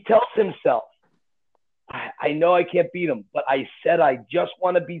 Rocky tells himself, I know I can't beat him, but I said I just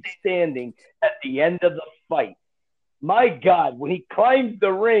want to be standing at the end of the fight. My God, when he climbs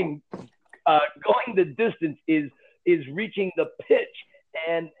the ring, going the distance is reaching the pitch,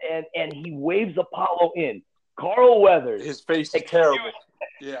 and he waves Apollo in. Carl Weathers. His face is terrible.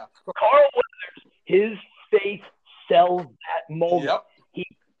 Yeah. Carl Weathers, his face sells that moment. Yep.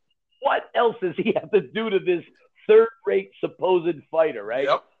 What else does he have to do to this third-rate supposed fighter, right?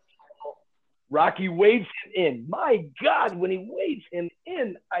 Yep. Rocky waves him in. My God, when he waves him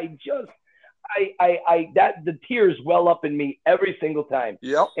in, the tears well up in me every single time.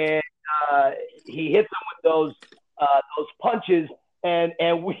 Yep. And he hits him with those punches,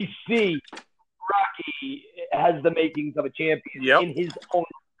 and we see Rocky has the makings of a champion in his own.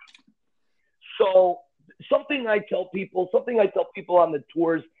 So something I tell people on the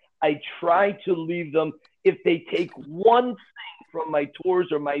tours, I try to leave them, if they take one thing from my tours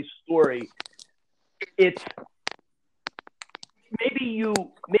or my story, it's maybe you're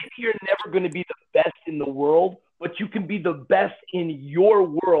never going to be the best in the world, but you can be the best in your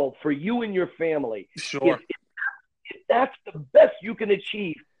world for you and your family. Sure. If that's the best you can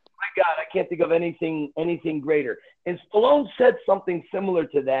achieve, my God, I can't think of anything greater. And Stallone said something similar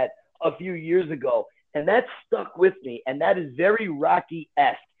to that a few years ago, and that stuck with me, and that is very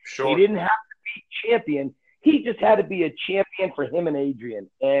Rocky-esque. Sure. He didn't have to be champion. He just had to be a champion for him and Adrian.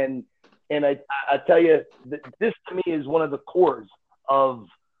 And I tell you, this to me is one of the cores of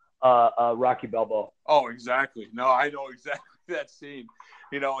Rocky Balboa. Oh, exactly. No, I know exactly that scene.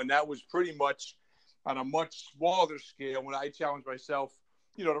 And that was pretty much on a much smaller scale when I challenged myself,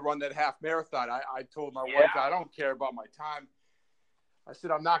 to run that half marathon. I told my wife, I don't care about my time. I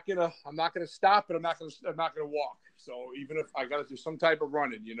said, I'm not gonna stop, and I'm not gonna walk. So even if I got to do some type of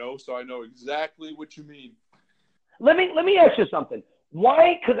running, so I know exactly what you mean. Let me ask you something.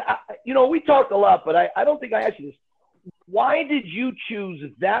 Why? Because we talked a lot, but I don't think I asked you this. Why did you choose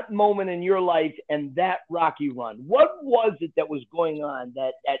that moment in your life and that Rocky run? What was it that was going on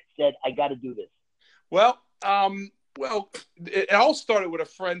that said, I got to do this? Well, it all started with a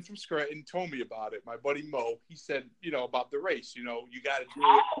friend from Scranton told me about it. My buddy Mo, he said, about the race. You got to do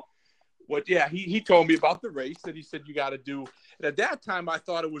it. He told me about the race that he said you got to do. And at that time, I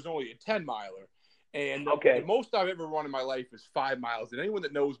thought it was only a 10-miler. And the most I've ever run in my life is 5 miles. And anyone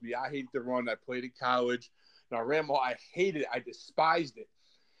that knows me, I hate to run. I played in college. And I ran I hated it. I despised it.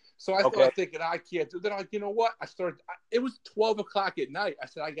 So I started thinking, I can't do it. Then I'm like, you know what? It was 12 o'clock at night. I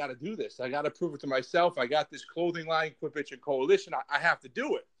said, I got to do this. I got to prove it to myself. I got this clothing line, Quit Bitchin' Coalition. I have to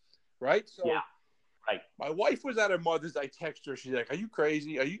do it. Right? So my wife was at her mother's. I text her. She's like, are you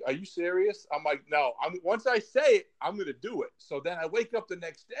crazy? Are you serious? I'm like, no. Once I say it, I'm going to do it. So then I wake up the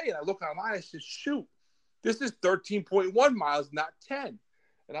next day and I look online. I said, shoot, this is 13.1 miles, not 10.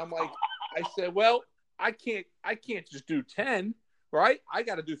 And I'm like, I said, well, I can't just do 10. Right, I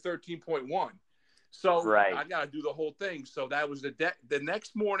got to do 13.1, so I got to do the whole thing. So that was the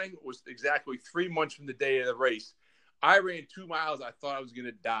next morning was exactly 3 months from the day of the race. I ran 2 miles. I thought I was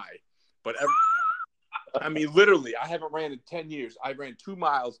gonna die, but literally, I haven't ran in 10 years. I ran 2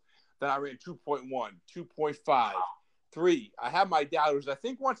 miles, then I ran 2.1, 2.5, 3. I had my doubters. I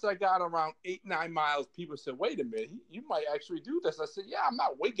think once I got around 8, 9 miles, people said, "Wait a minute, you might actually do this." I said, "Yeah, I'm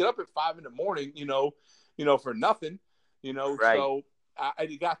not waking up at 5 in the morning, for nothing." So I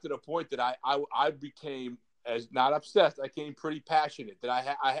got to the point that I became, as not obsessed, I became pretty passionate. That I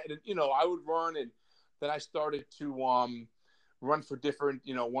had I would run, and then I started to run for different,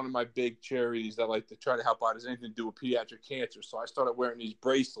 one of my big charities that I like to try to help out is anything to do with pediatric cancer. So I started wearing these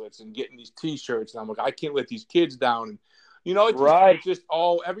bracelets and getting these T-shirts, and I'm like, I can't let these kids down. And it's just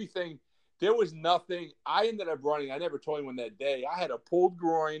everything. There was nothing. I ended up running. I never told anyone that day. I had a pulled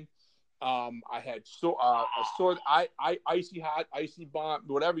groin. I had a sore, icy hot, icy bomb,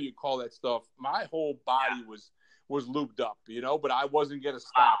 whatever you call that stuff. My whole body was looped up, but I wasn't going to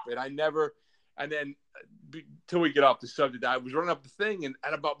stop. And then till we get off the subject, I was running up the thing, and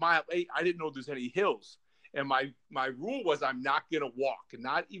at about mile 8, I didn't know there's any hills. And my rule was I'm not going to walk,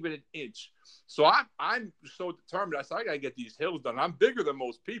 not even an inch. So I'm so determined. I said, I got to get these hills done. I'm bigger than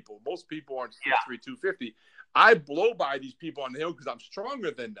most people. Most people aren't 6'3", 250. I blow by these people on the hill because I'm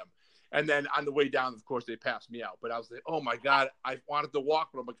stronger than them. And then on the way down, of course, they passed me out. But I was like, oh, my God, I wanted to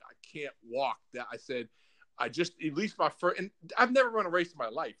walk, but I'm like, I can't walk. I said, I just, at least my first, and I've never run a race in my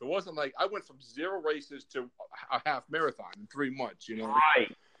life. It wasn't like I went from 0 races to a half marathon in 3 months,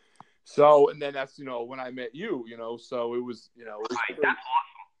 Right. So, and then that's, when I met you, so it was, Right. That's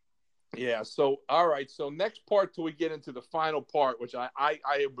awesome. Yeah. So, all right. So next part till we get into the final part, which I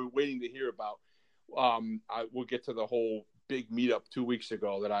have been waiting to hear about. We'll get to the whole big meetup 2 weeks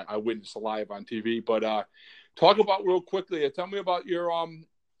ago that I witnessed live on TV, but talk about real quickly. Tell me about your,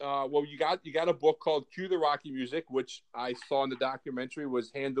 well, you got a book called Cue the Rocky Music, which I saw in the documentary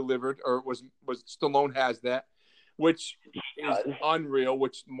was hand delivered, or was Stallone has that, which is unreal.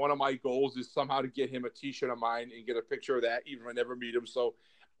 Which one of my goals is somehow to get him a T-shirt of mine and get a picture of that, even if I never meet him. So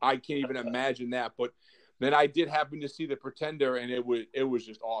I can't even imagine that. But then I did happen to see The Pretender, and it was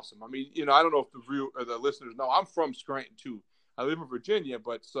just awesome. I mean, I don't know if the listeners know, I'm from Scranton too. I live in Virginia,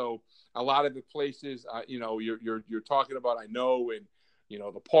 but so a lot of the places, you're talking about, I know, and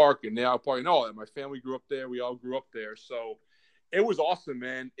the park and now park and all that. My family grew up there. We all grew up there. So it was awesome,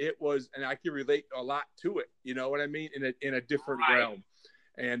 man. It was, and I can relate a lot to it. You know what I mean? In a different realm.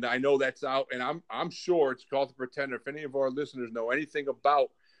 And I know that's out, and I'm sure it's called The Pretender. If any of our listeners know anything about,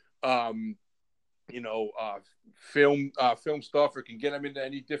 film stuff, or can get them into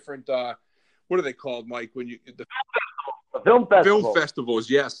any different, what are they called, Mike? When the film festivals,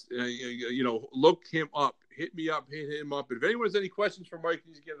 yes. Look him up. Hit me up. Hit him up. If anyone has any questions for Mike,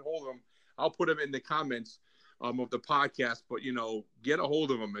 needs to get a hold of him. I'll put them in the comments of the podcast. But get a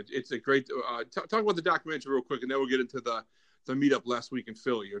hold of him. It's a great. Talk about the documentary real quick, and then we'll get into the meetup last week in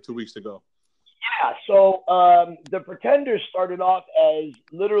Philly, or 2 weeks ago. Yeah. So The Pretender started off as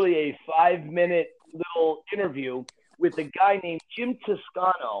literally a 5-minute little interview with a guy named Jim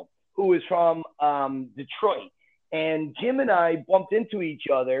Toscano, who is from Detroit. And Jim and I bumped into each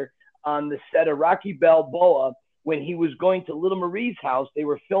other on the set of Rocky Balboa when he was going to Little Marie's house. They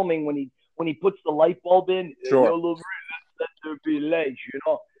were filming when he puts the light bulb in. Sure. Little Marie, let there be light,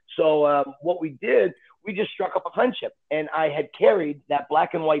 So what we did, we just struck up a friendship. And I had carried that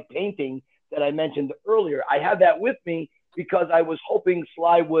black and white painting that I mentioned earlier. I had that with me because I was hoping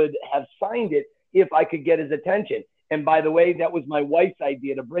Sly would have signed it if I could get his attention. And by the way, that was my wife's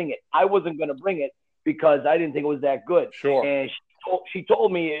idea to bring it. I wasn't going to bring it because I didn't think it was that good. Sure. And she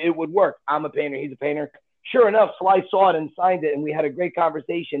told me it would work. I'm a painter. He's a painter. Sure enough, Sly saw it and signed it, and we had a great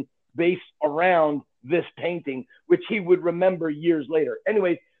conversation based around this painting, which he would remember years later.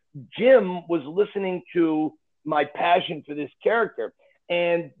 Anyways, Jim was listening to my passion for this character,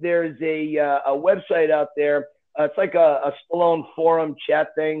 and there's a website out there. It's like a Stallone forum chat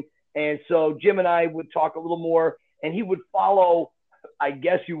thing, and so Jim and I would talk a little more, and he would follow, I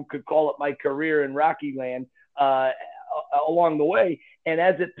guess you could call it, my career in Rocky Land along the way. And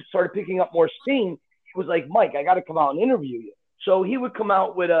as it started picking up more steam, he was like, Mike, I got to come out and interview you. So he would come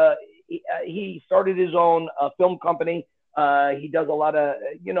out with he started his own film company. He does a lot of,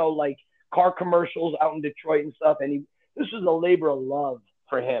 like car commercials out in Detroit and stuff. And this is a labor of love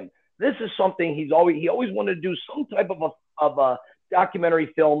for him. This is something he always wanted to do, some type of a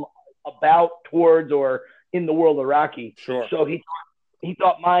documentary film about, towards, or in the world of Rocky. Sure. So he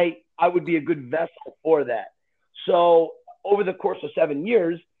thought I would be a good vessel for that. So over the course of 7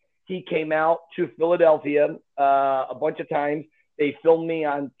 years, he came out to Philadelphia a bunch of times. They filmed me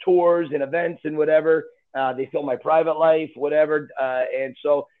on tours and events and whatever. They filmed my private life, whatever. And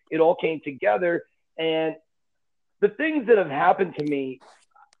so it all came together. And the things that have happened to me,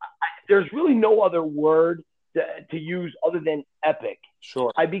 there's really no other word to use other than epic.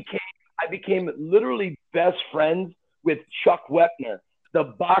 Sure. I became literally best friends with Chuck Wepner, the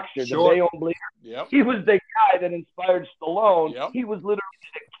boxer, Sure. the Bayonne Bleeder. Yep. He was the guy that inspired Stallone. Yep. He was literally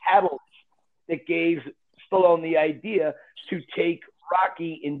the catalyst that gave Stallone the idea to take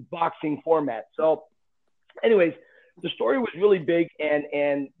Rocky in boxing format. So anyways, the story was really big,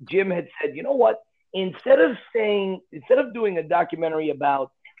 and Jim had said, you know what? Instead of doing a documentary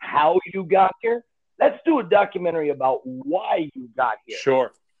about how you got here, let's do a documentary about why you got here.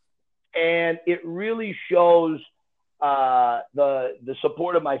 Sure. And it really shows the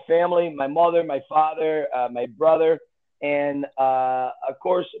support of my family, my mother, my father, my brother, and of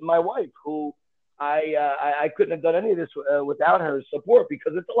course my wife, who I couldn't have done any of this without her support,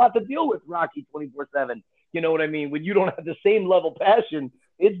 because it's a lot to deal with Rocky 24/7. You know what I mean? When you don't have the same level of passion,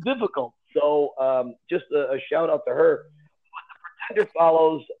 it's difficult. So just a shout out to her. But The Pretender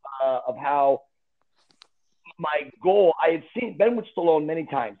follows of how my goal, I had been with Stallone many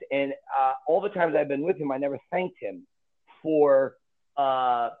times, and all the times I've been with him, I never thanked him for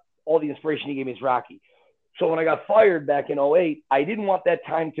all the inspiration he gave me as Rocky. So when I got fired back in 2008, I didn't want that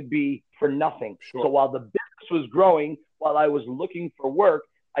time to be for nothing. Sure. So while the business was growing, while I was looking for work,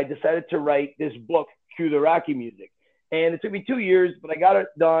 I decided to write this book, Cue the Rocky Music. And it took me 2 years, but I got it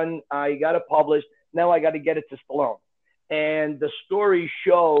done. I got it published. Now I got to get it to Stallone. And the story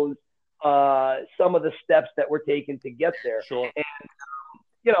shows some of the steps that were taken to get there. Sure. And,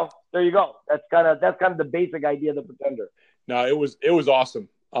 there you go. That's kind of the basic idea of The Pretender. No, it was awesome.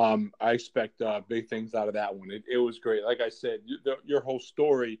 I expect big things out of that one. It was great. Like I said, your whole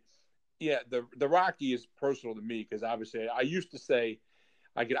story, yeah, the Rocky is personal to me because obviously I used to say,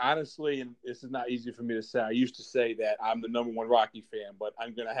 I can honestly, and this is not easy for me to say, I used to say that I'm the number one Rocky fan, but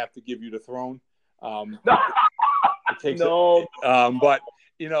I'm going to have to give you the throne. It takes no. But,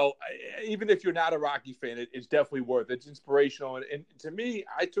 even if you're not a Rocky fan, it's definitely worth it. It's inspirational. And to me,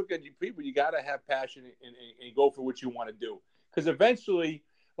 I took it, people, you got to have passion and go for what you want to do. Because eventually,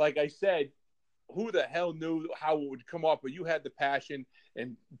 like I said, who the hell knew how it would come up? But you had the passion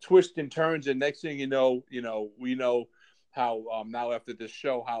and twists and turns. And next thing you know, we know how now after this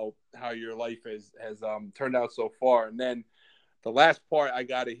show, how your life has turned out so far. And then the last part I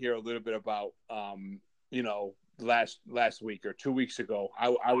got to hear a little bit about, last week or 2 weeks ago,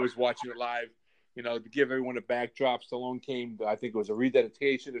 I was watching it live, to give everyone a backdrop. Stallone came, I think it was a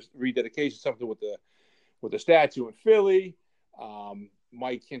rededication, something with the statue in Philly.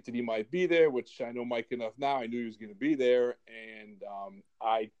 Mike hinted he might be there, which I know Mike enough now. I knew he was going to be there. And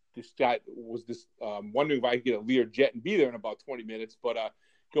I just wondering if I could get a Lear jet and be there in about 20 minutes. But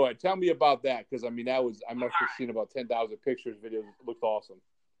go ahead. Tell me about that. Because, I must have seen about 10,000 pictures, videos. It looked awesome.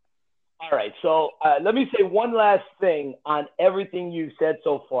 All right. So let me say one last thing on everything you've said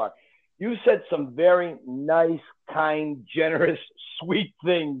so far. You said some very nice, kind, generous, sweet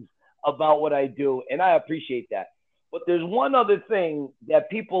things about what I do. And I appreciate that. But there's one other thing that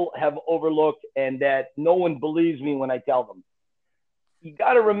people have overlooked and that no one believes me when I tell them. You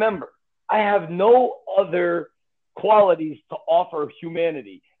got to remember, I have no other qualities to offer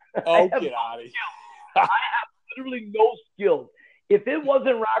humanity. Oh, get out of here. I have literally no skills. If it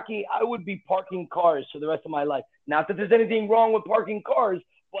wasn't Rocky, I would be parking cars for the rest of my life. Not that there's anything wrong with parking cars,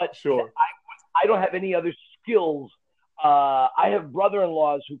 but sure. I don't have any other skills. I have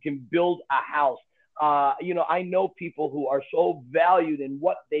brother-in-laws who can build a house. I know people who are so valued in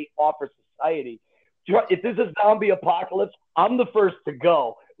what they offer society. If there's a zombie apocalypse, I'm the first to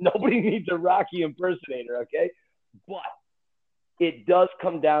go. Nobody needs a Rocky impersonator, okay? But it does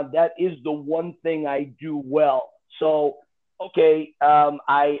come down. That is the one thing I do well. So, okay,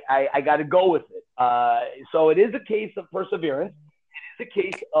 I got to go with it. So it is a case of perseverance. It is a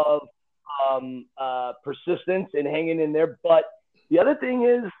case of persistence and hanging in there. But the other thing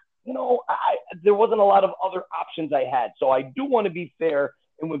is, there wasn't a lot of other options I had. So I do want to be fair.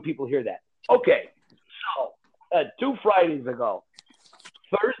 And when people hear that, okay. So 2 Fridays ago,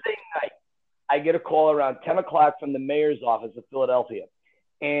 Thursday night, I get a call around 10 o'clock from the mayor's office of Philadelphia.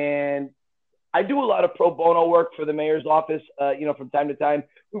 And I do a lot of pro bono work for the mayor's office, from time to time.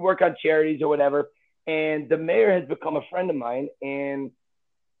 We work on charities or whatever. And the mayor has become a friend of mine. And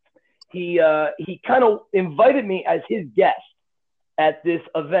he kind of invited me as his guest at this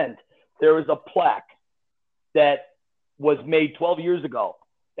event. There was a plaque that was made 12 years ago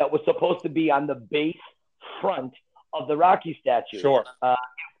that was supposed to be on the base front of the Rocky statue. Sure.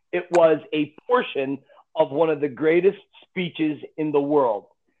 It was a portion of one of the greatest speeches in the world.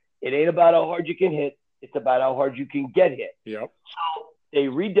 It ain't about how hard you can hit. It's about how hard you can get hit. Yep. So they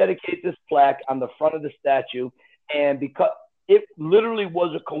rededicate this plaque on the front of the statue. And because it literally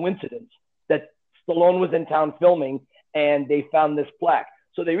was a coincidence that Stallone was in town filming and they found this plaque.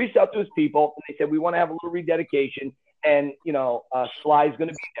 So they reached out to his people and they said, we want to have a little rededication and, Sly's going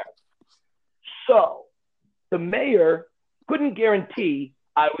to be there. So the mayor couldn't guarantee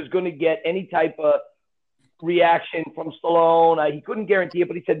I was going to get any type of reaction from Stallone. He couldn't guarantee it,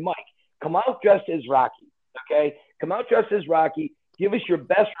 but he said, Mike, come out dressed as Rocky, okay? Come out dressed as Rocky. Give us your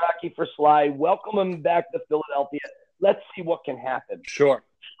best Rocky for Sly. Welcome him back to Philadelphia. Let's see what can happen. Sure.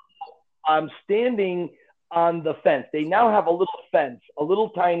 I'm standing on the fence. They now have a little fence, a little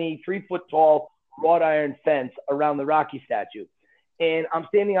tiny 3-foot-tall wrought iron fence around the Rocky statue. And I'm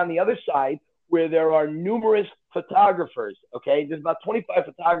standing on the other side where there are numerous photographers, okay? There's about 25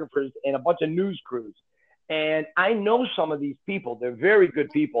 photographers and a bunch of news crews. And I know some of these people. They're very good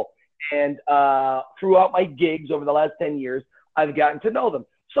people. And throughout my gigs over the last 10 years, I've gotten to know them.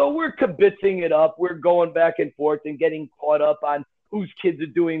 So we're kibitzing it up. We're going back and forth and getting caught up on whose kids are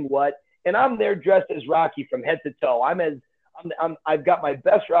doing what. And I'm there dressed as Rocky from head to toe. I've got my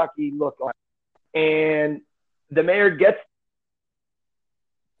best Rocky look on. And the mayor gets.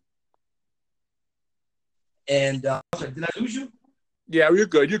 And sorry, did I lose you? Yeah, you're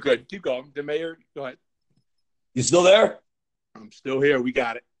good. You're good. Keep going. The mayor, go ahead. You still there? I'm still here. We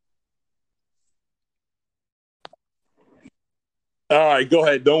got it. All right, go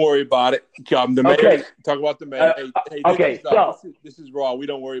ahead. Don't worry about it. The mayor. Okay. Talk about the mayor. This is raw. We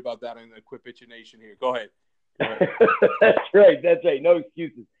don't worry about that in the Quit Bitchin' Nation here. Go ahead. That's right. That's right. No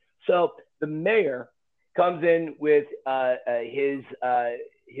excuses. So the mayor comes in with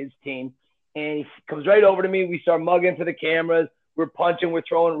his team, and he comes right over to me. We start mugging for the cameras. We're punching. We're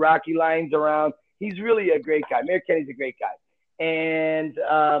throwing Rocky lines around. He's really a great guy. Mayor Kenny's a great guy. And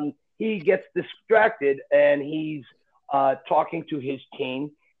he gets distracted, and he's talking to his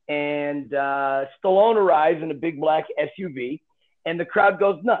team. And Stallone arrives in a big black SUV, and the crowd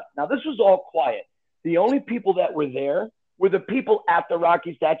goes nuts. Now, this was all quiet. The only people that were there were the people at the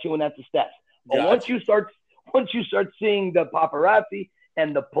Rocky statue and at the steps. But Gotcha. once you start seeing the paparazzi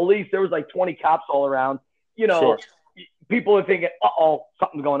and the police, there was like 20 cops all around. Sure. People are thinking, uh-oh,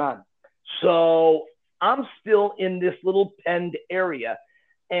 something's going on. So I'm still in this little penned area,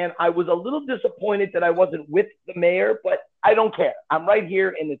 and I was a little disappointed that I wasn't with the mayor, but I don't care. I'm right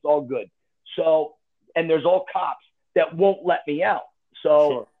here, and it's all good. So, and there's all cops that won't let me out. So.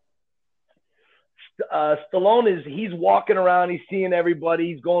 Sure. Stallone he's walking around, he's seeing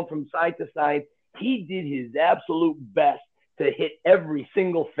everybody, he's going from side to side. He did his absolute best to hit every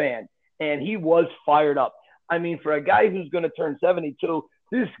single fan, and he was fired up. I mean, for a guy who's going to turn 72,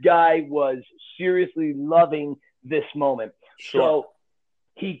 this guy was seriously loving this moment. Sure. So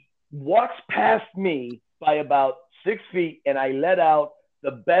he walks past me by about 6 feet, and I let out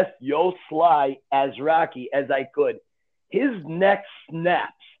the best Yo Sly as Rocky as I could. His neck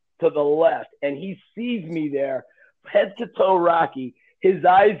snaps to the left, and he sees me there, head to toe Rocky. His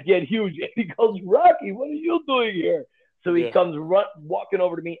eyes get huge, and he goes, "Rocky, what are you doing here?" So he comes walking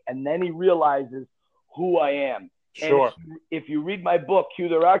over to me, and then he realizes who I am. Sure. And if you read my book, Cue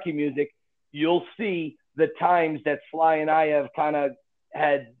the Rocky Music, you'll see the times that Sly and I have kind of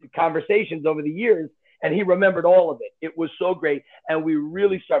had conversations over the years, and he remembered all of it. It was so great, and we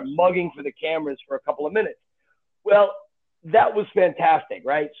really start mugging for the cameras for a couple of minutes. Well, that was fantastic,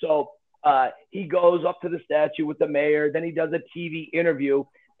 right? So he goes up to the statue with the mayor. Then he does a TV interview.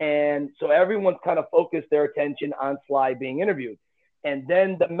 And so everyone's kind of focused their attention on Sly being interviewed. And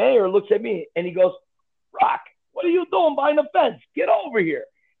then the mayor looks at me and he goes, "Rock, what are you doing behind the fence? Get over here."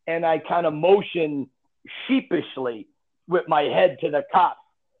 And I kind of motion sheepishly with my head to the cop.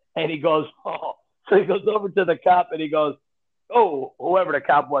 And he goes, "Oh." So he goes over to the cop and he goes, "Oh," whoever the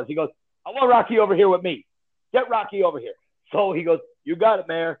cop was. He goes, "I want Rocky over here with me. Get Rocky over here." So he goes, "You got it,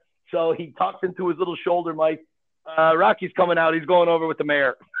 Mayor." So he talks into his little shoulder mic. Rocky's coming out. He's going over with the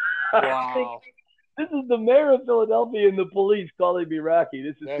mayor. Wow. This is the mayor of Philadelphia and the police calling me Rocky.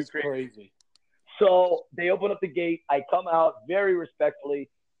 This is too crazy. So they open up the gate. I come out very respectfully.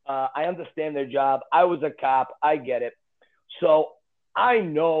 I understand their job. I was a cop. I get it. So I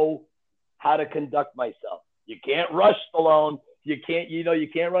know how to conduct myself. You can't rush Stallone. You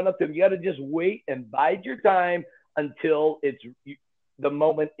can't run up to him. You got to just wait and bide your time until the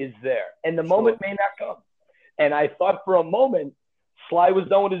moment is there. And the moment may not come. And I thought for a moment, Sly was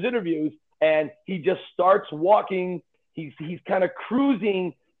done with his interviews, and he just starts walking. He's kind of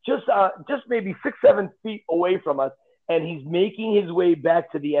cruising just maybe 6-7 feet away from us, and he's making his way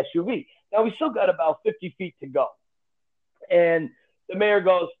back to the SUV. Now, we still got about 50 feet to go. And the mayor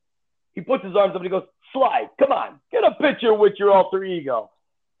goes, he puts his arms up and he goes, "Sly, come on, get a picture with your alter ego."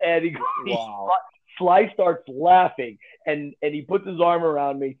 And he goes, wow. Sly starts laughing, and he puts his arm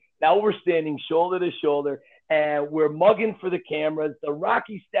around me. Now we're standing shoulder to shoulder, and we're mugging for the cameras. The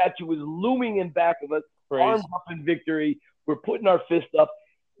Rocky statue is looming in back of us, arms up in victory. We're putting our fist up.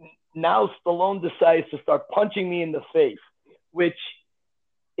 Now Stallone decides to start punching me in the face, which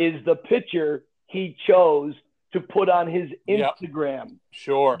is the picture he chose to put on his Instagram. Yep.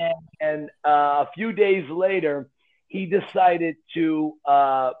 Sure. And a few days later, he decided to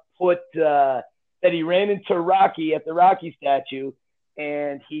put that he ran into Rocky at the Rocky statue,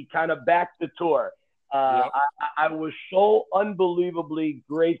 and he kind of backed the tour. I was so unbelievably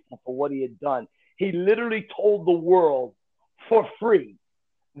grateful for what he had done. He literally told the world for free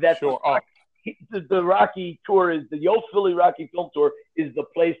that the Rocky tour is the Yo Philly Rocky Film Tour is the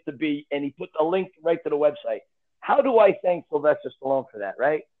place to be, and he put the link right to the website. How do I thank Sylvester Stallone for that,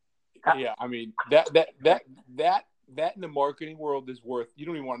 right? Yeah, I mean that in the marketing world is worth. You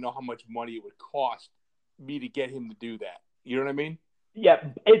don't even want to know how much money it would cost me to get him to do that. You know what I mean? Yeah,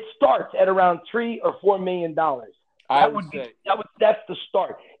 it starts at around $3 or $4 million. That's the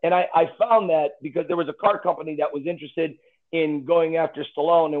start. And I found that because there was a car company that was interested in going after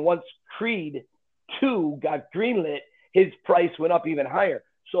Stallone, and once Creed 2 got greenlit, his price went up even higher.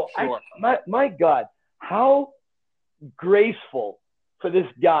 So sure. my God, how graceful for this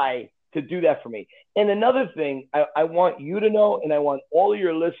guy to do that for me. And another thing, I want you to know, and I want all of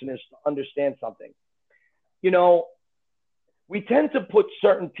your listeners to understand something. You know, we tend to put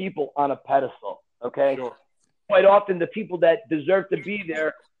certain people on a pedestal, okay? Sure. Quite often, the people that deserve to be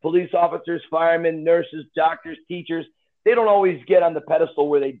there, police officers, firemen, nurses, doctors, teachers, they don't always get on the pedestal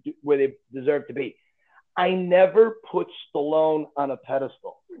where they deserve to be. I never put Stallone on a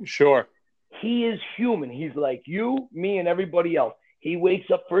pedestal. Sure. He is human. He's like you, me, and everybody else. He wakes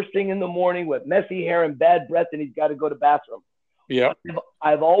up first thing in the morning with messy hair and bad breath, and he's got to go to the bathroom. Yeah.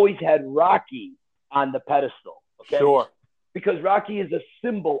 I've always had Rocky on the pedestal. Okay? Sure. Because Rocky is a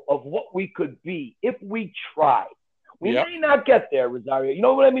symbol of what we could be if we try. We Yep. may not get there, Rosario. You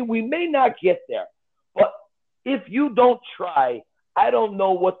know what I mean? We may not get there. But if you don't try, I don't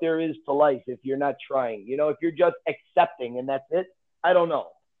know what there is to life if you're not trying. You know, if you're just accepting and that's it, I don't know.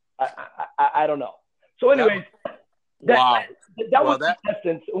 I don't know. So anyways, Wow. that was the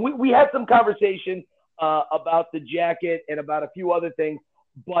essence. We had some conversation about the jacket and about a few other things,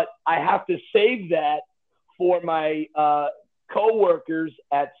 but I have to save that for my co-workers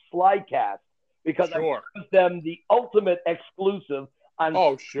at Slycast because Sure. I give them the ultimate exclusive on.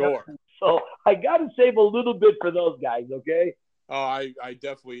 Oh, sure. So I got to save a little bit for those guys, okay? Oh, I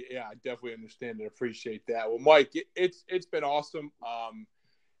definitely understand and appreciate that. Well, Mike, it's been awesome.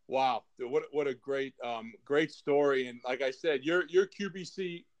 Wow, what a great story. And like I said, you're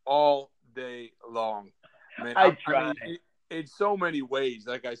QBC all day long. Man, I try. I mean, in so many ways,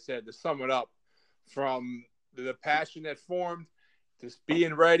 like I said, to sum it up, from the passion that formed to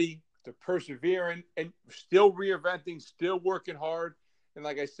being ready to persevering and still reinventing, still working hard. And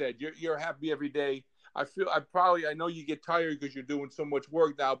like I said, you're happy every day. I know you get tired because you're doing so much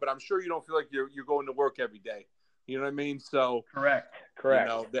work now, but I'm sure you don't feel like you're going to work every day. You know what I mean? So correct. You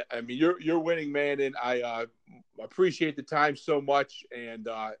know, you're winning, man, and I appreciate the time so much, and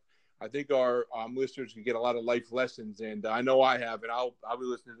I think our listeners can get a lot of life lessons, and I know I have, and I'll be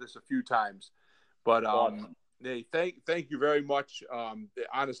listening to this a few times. But awesome. Hey, thank you very much.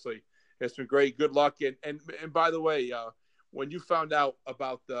 Honestly, it's been great. Good luck, and by the way, when you found out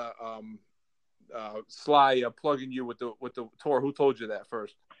about the Sly plugging you with the tour, who told you that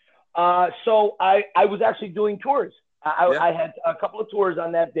first? So I was actually doing tours. I had a couple of tours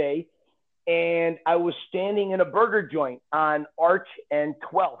on that day, and I was standing in a burger joint on Arch and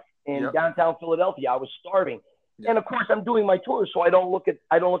 12th in downtown Philadelphia. I was starving. Yeah. And of course I'm doing my tour, so I don't look at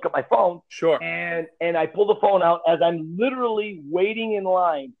my phone. Sure. And I pull the phone out as I'm literally waiting in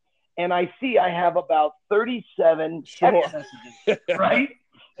line, and I see I have about 37 text messages, right?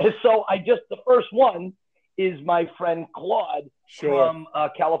 And so the first one is my friend Claude from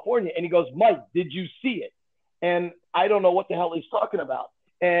California. And he goes, Mike, did you see it? And I don't know what the hell he's talking about.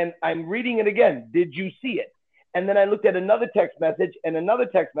 And I'm reading it again. Did you see it? And then I looked at another text message and another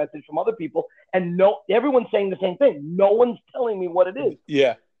text message from other people. And everyone's saying the same thing. No one's telling me what it is.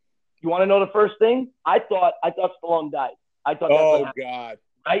 Yeah. You want to know the first thing? I thought Stallone died. I thought that's what happened. God.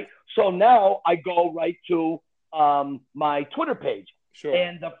 Right? So now I go right to my Twitter page. Sure.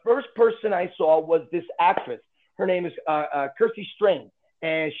 And the first person I saw was this actress. Her name is Kirsty Strain,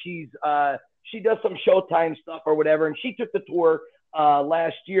 and she does some Showtime stuff or whatever. And she took the tour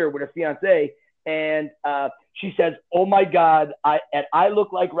last year with her fiance, and she says, "Oh my God, I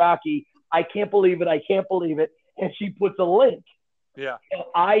look like Rocky. I can't believe it. I can't believe it." And she puts a link. Yeah.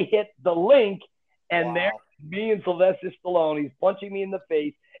 So I hit the link, and there's me and Sylvester Stallone. He's punching me in the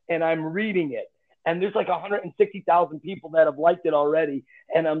face, and I'm reading it. And there's like 160,000 people that have liked it already.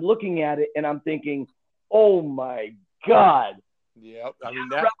 And I'm looking at it and I'm thinking, oh my God. Yep. I mean,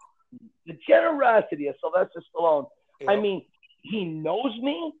 the generosity of Sylvester Stallone. Yep. I mean, he knows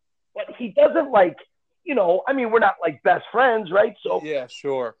me, but he doesn't we're not like best friends, right? So yeah,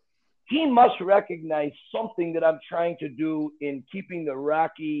 sure. He must recognize something that I'm trying to do in keeping the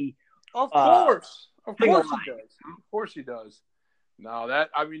Rocky. Of course he does. Of course he does. No,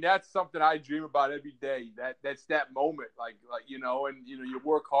 that's something I dream about every day. That's that moment, like and you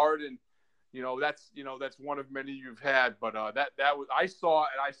work hard, and that's one of many you've had. But that was, I saw it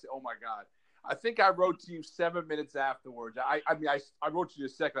and I said, oh my God. I think I wrote to you 7 minutes afterwards. I wrote to you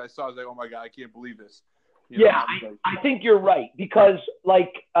the second I saw it. I was like, oh my God, I can't believe this. I think you're right because in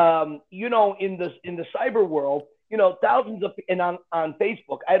the cyber world, thousands of and on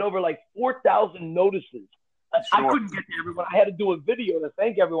Facebook, I had over 4,000 notices. Sure. I couldn't get to everyone. I had to do a video to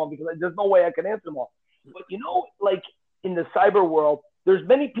thank everyone because there's no way I can answer them all. But in the cyber world, there's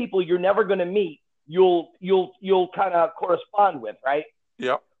many people you're never going to meet. You'll kind of correspond with, right?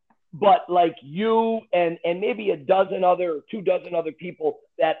 Yep. But you and maybe 2 dozen other people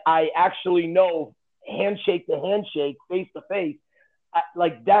that I actually know handshake to handshake, face to face,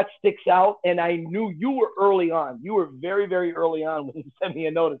 like that sticks out. And I knew you were early on. You were very, very early on when you sent me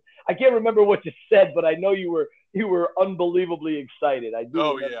a notice. I can't remember what you said, but I know you were unbelievably excited. I do.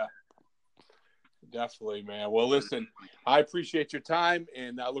 Oh, yeah. Definitely, man. Well, listen, I appreciate your time,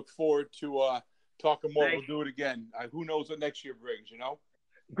 and I look forward to talking more. We'll do it again. Who knows what next year brings, you know?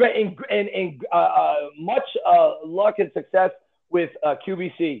 Great. And much luck and success with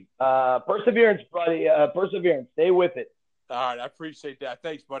QBC. Perseverance, buddy. Perseverance. Stay with it. All right. I appreciate that.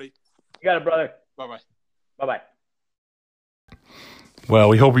 Thanks, buddy. You got it, brother. Bye-bye. Bye-bye. Well,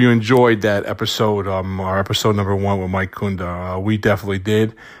 we hope you enjoyed that episode, our episode number 1 with Mike Kunda. We definitely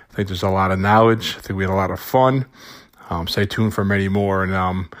did. I think there's a lot of knowledge. I think we had a lot of fun. Stay tuned for many more.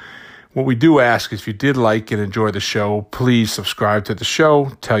 And what we do ask is if you did like and enjoy the show, please subscribe to the show.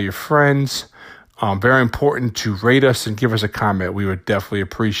 Tell your friends. Very important to rate us and give us a comment. We would definitely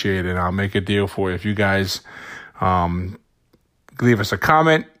appreciate it. And I'll make a deal for you. If you guys leave us a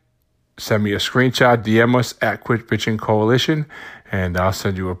comment, send me a screenshot, DM us at Quit Bitching Coalition, and I'll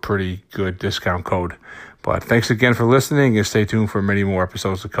send you a pretty good discount code. But thanks again for listening, and stay tuned for many more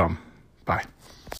episodes to come. Bye.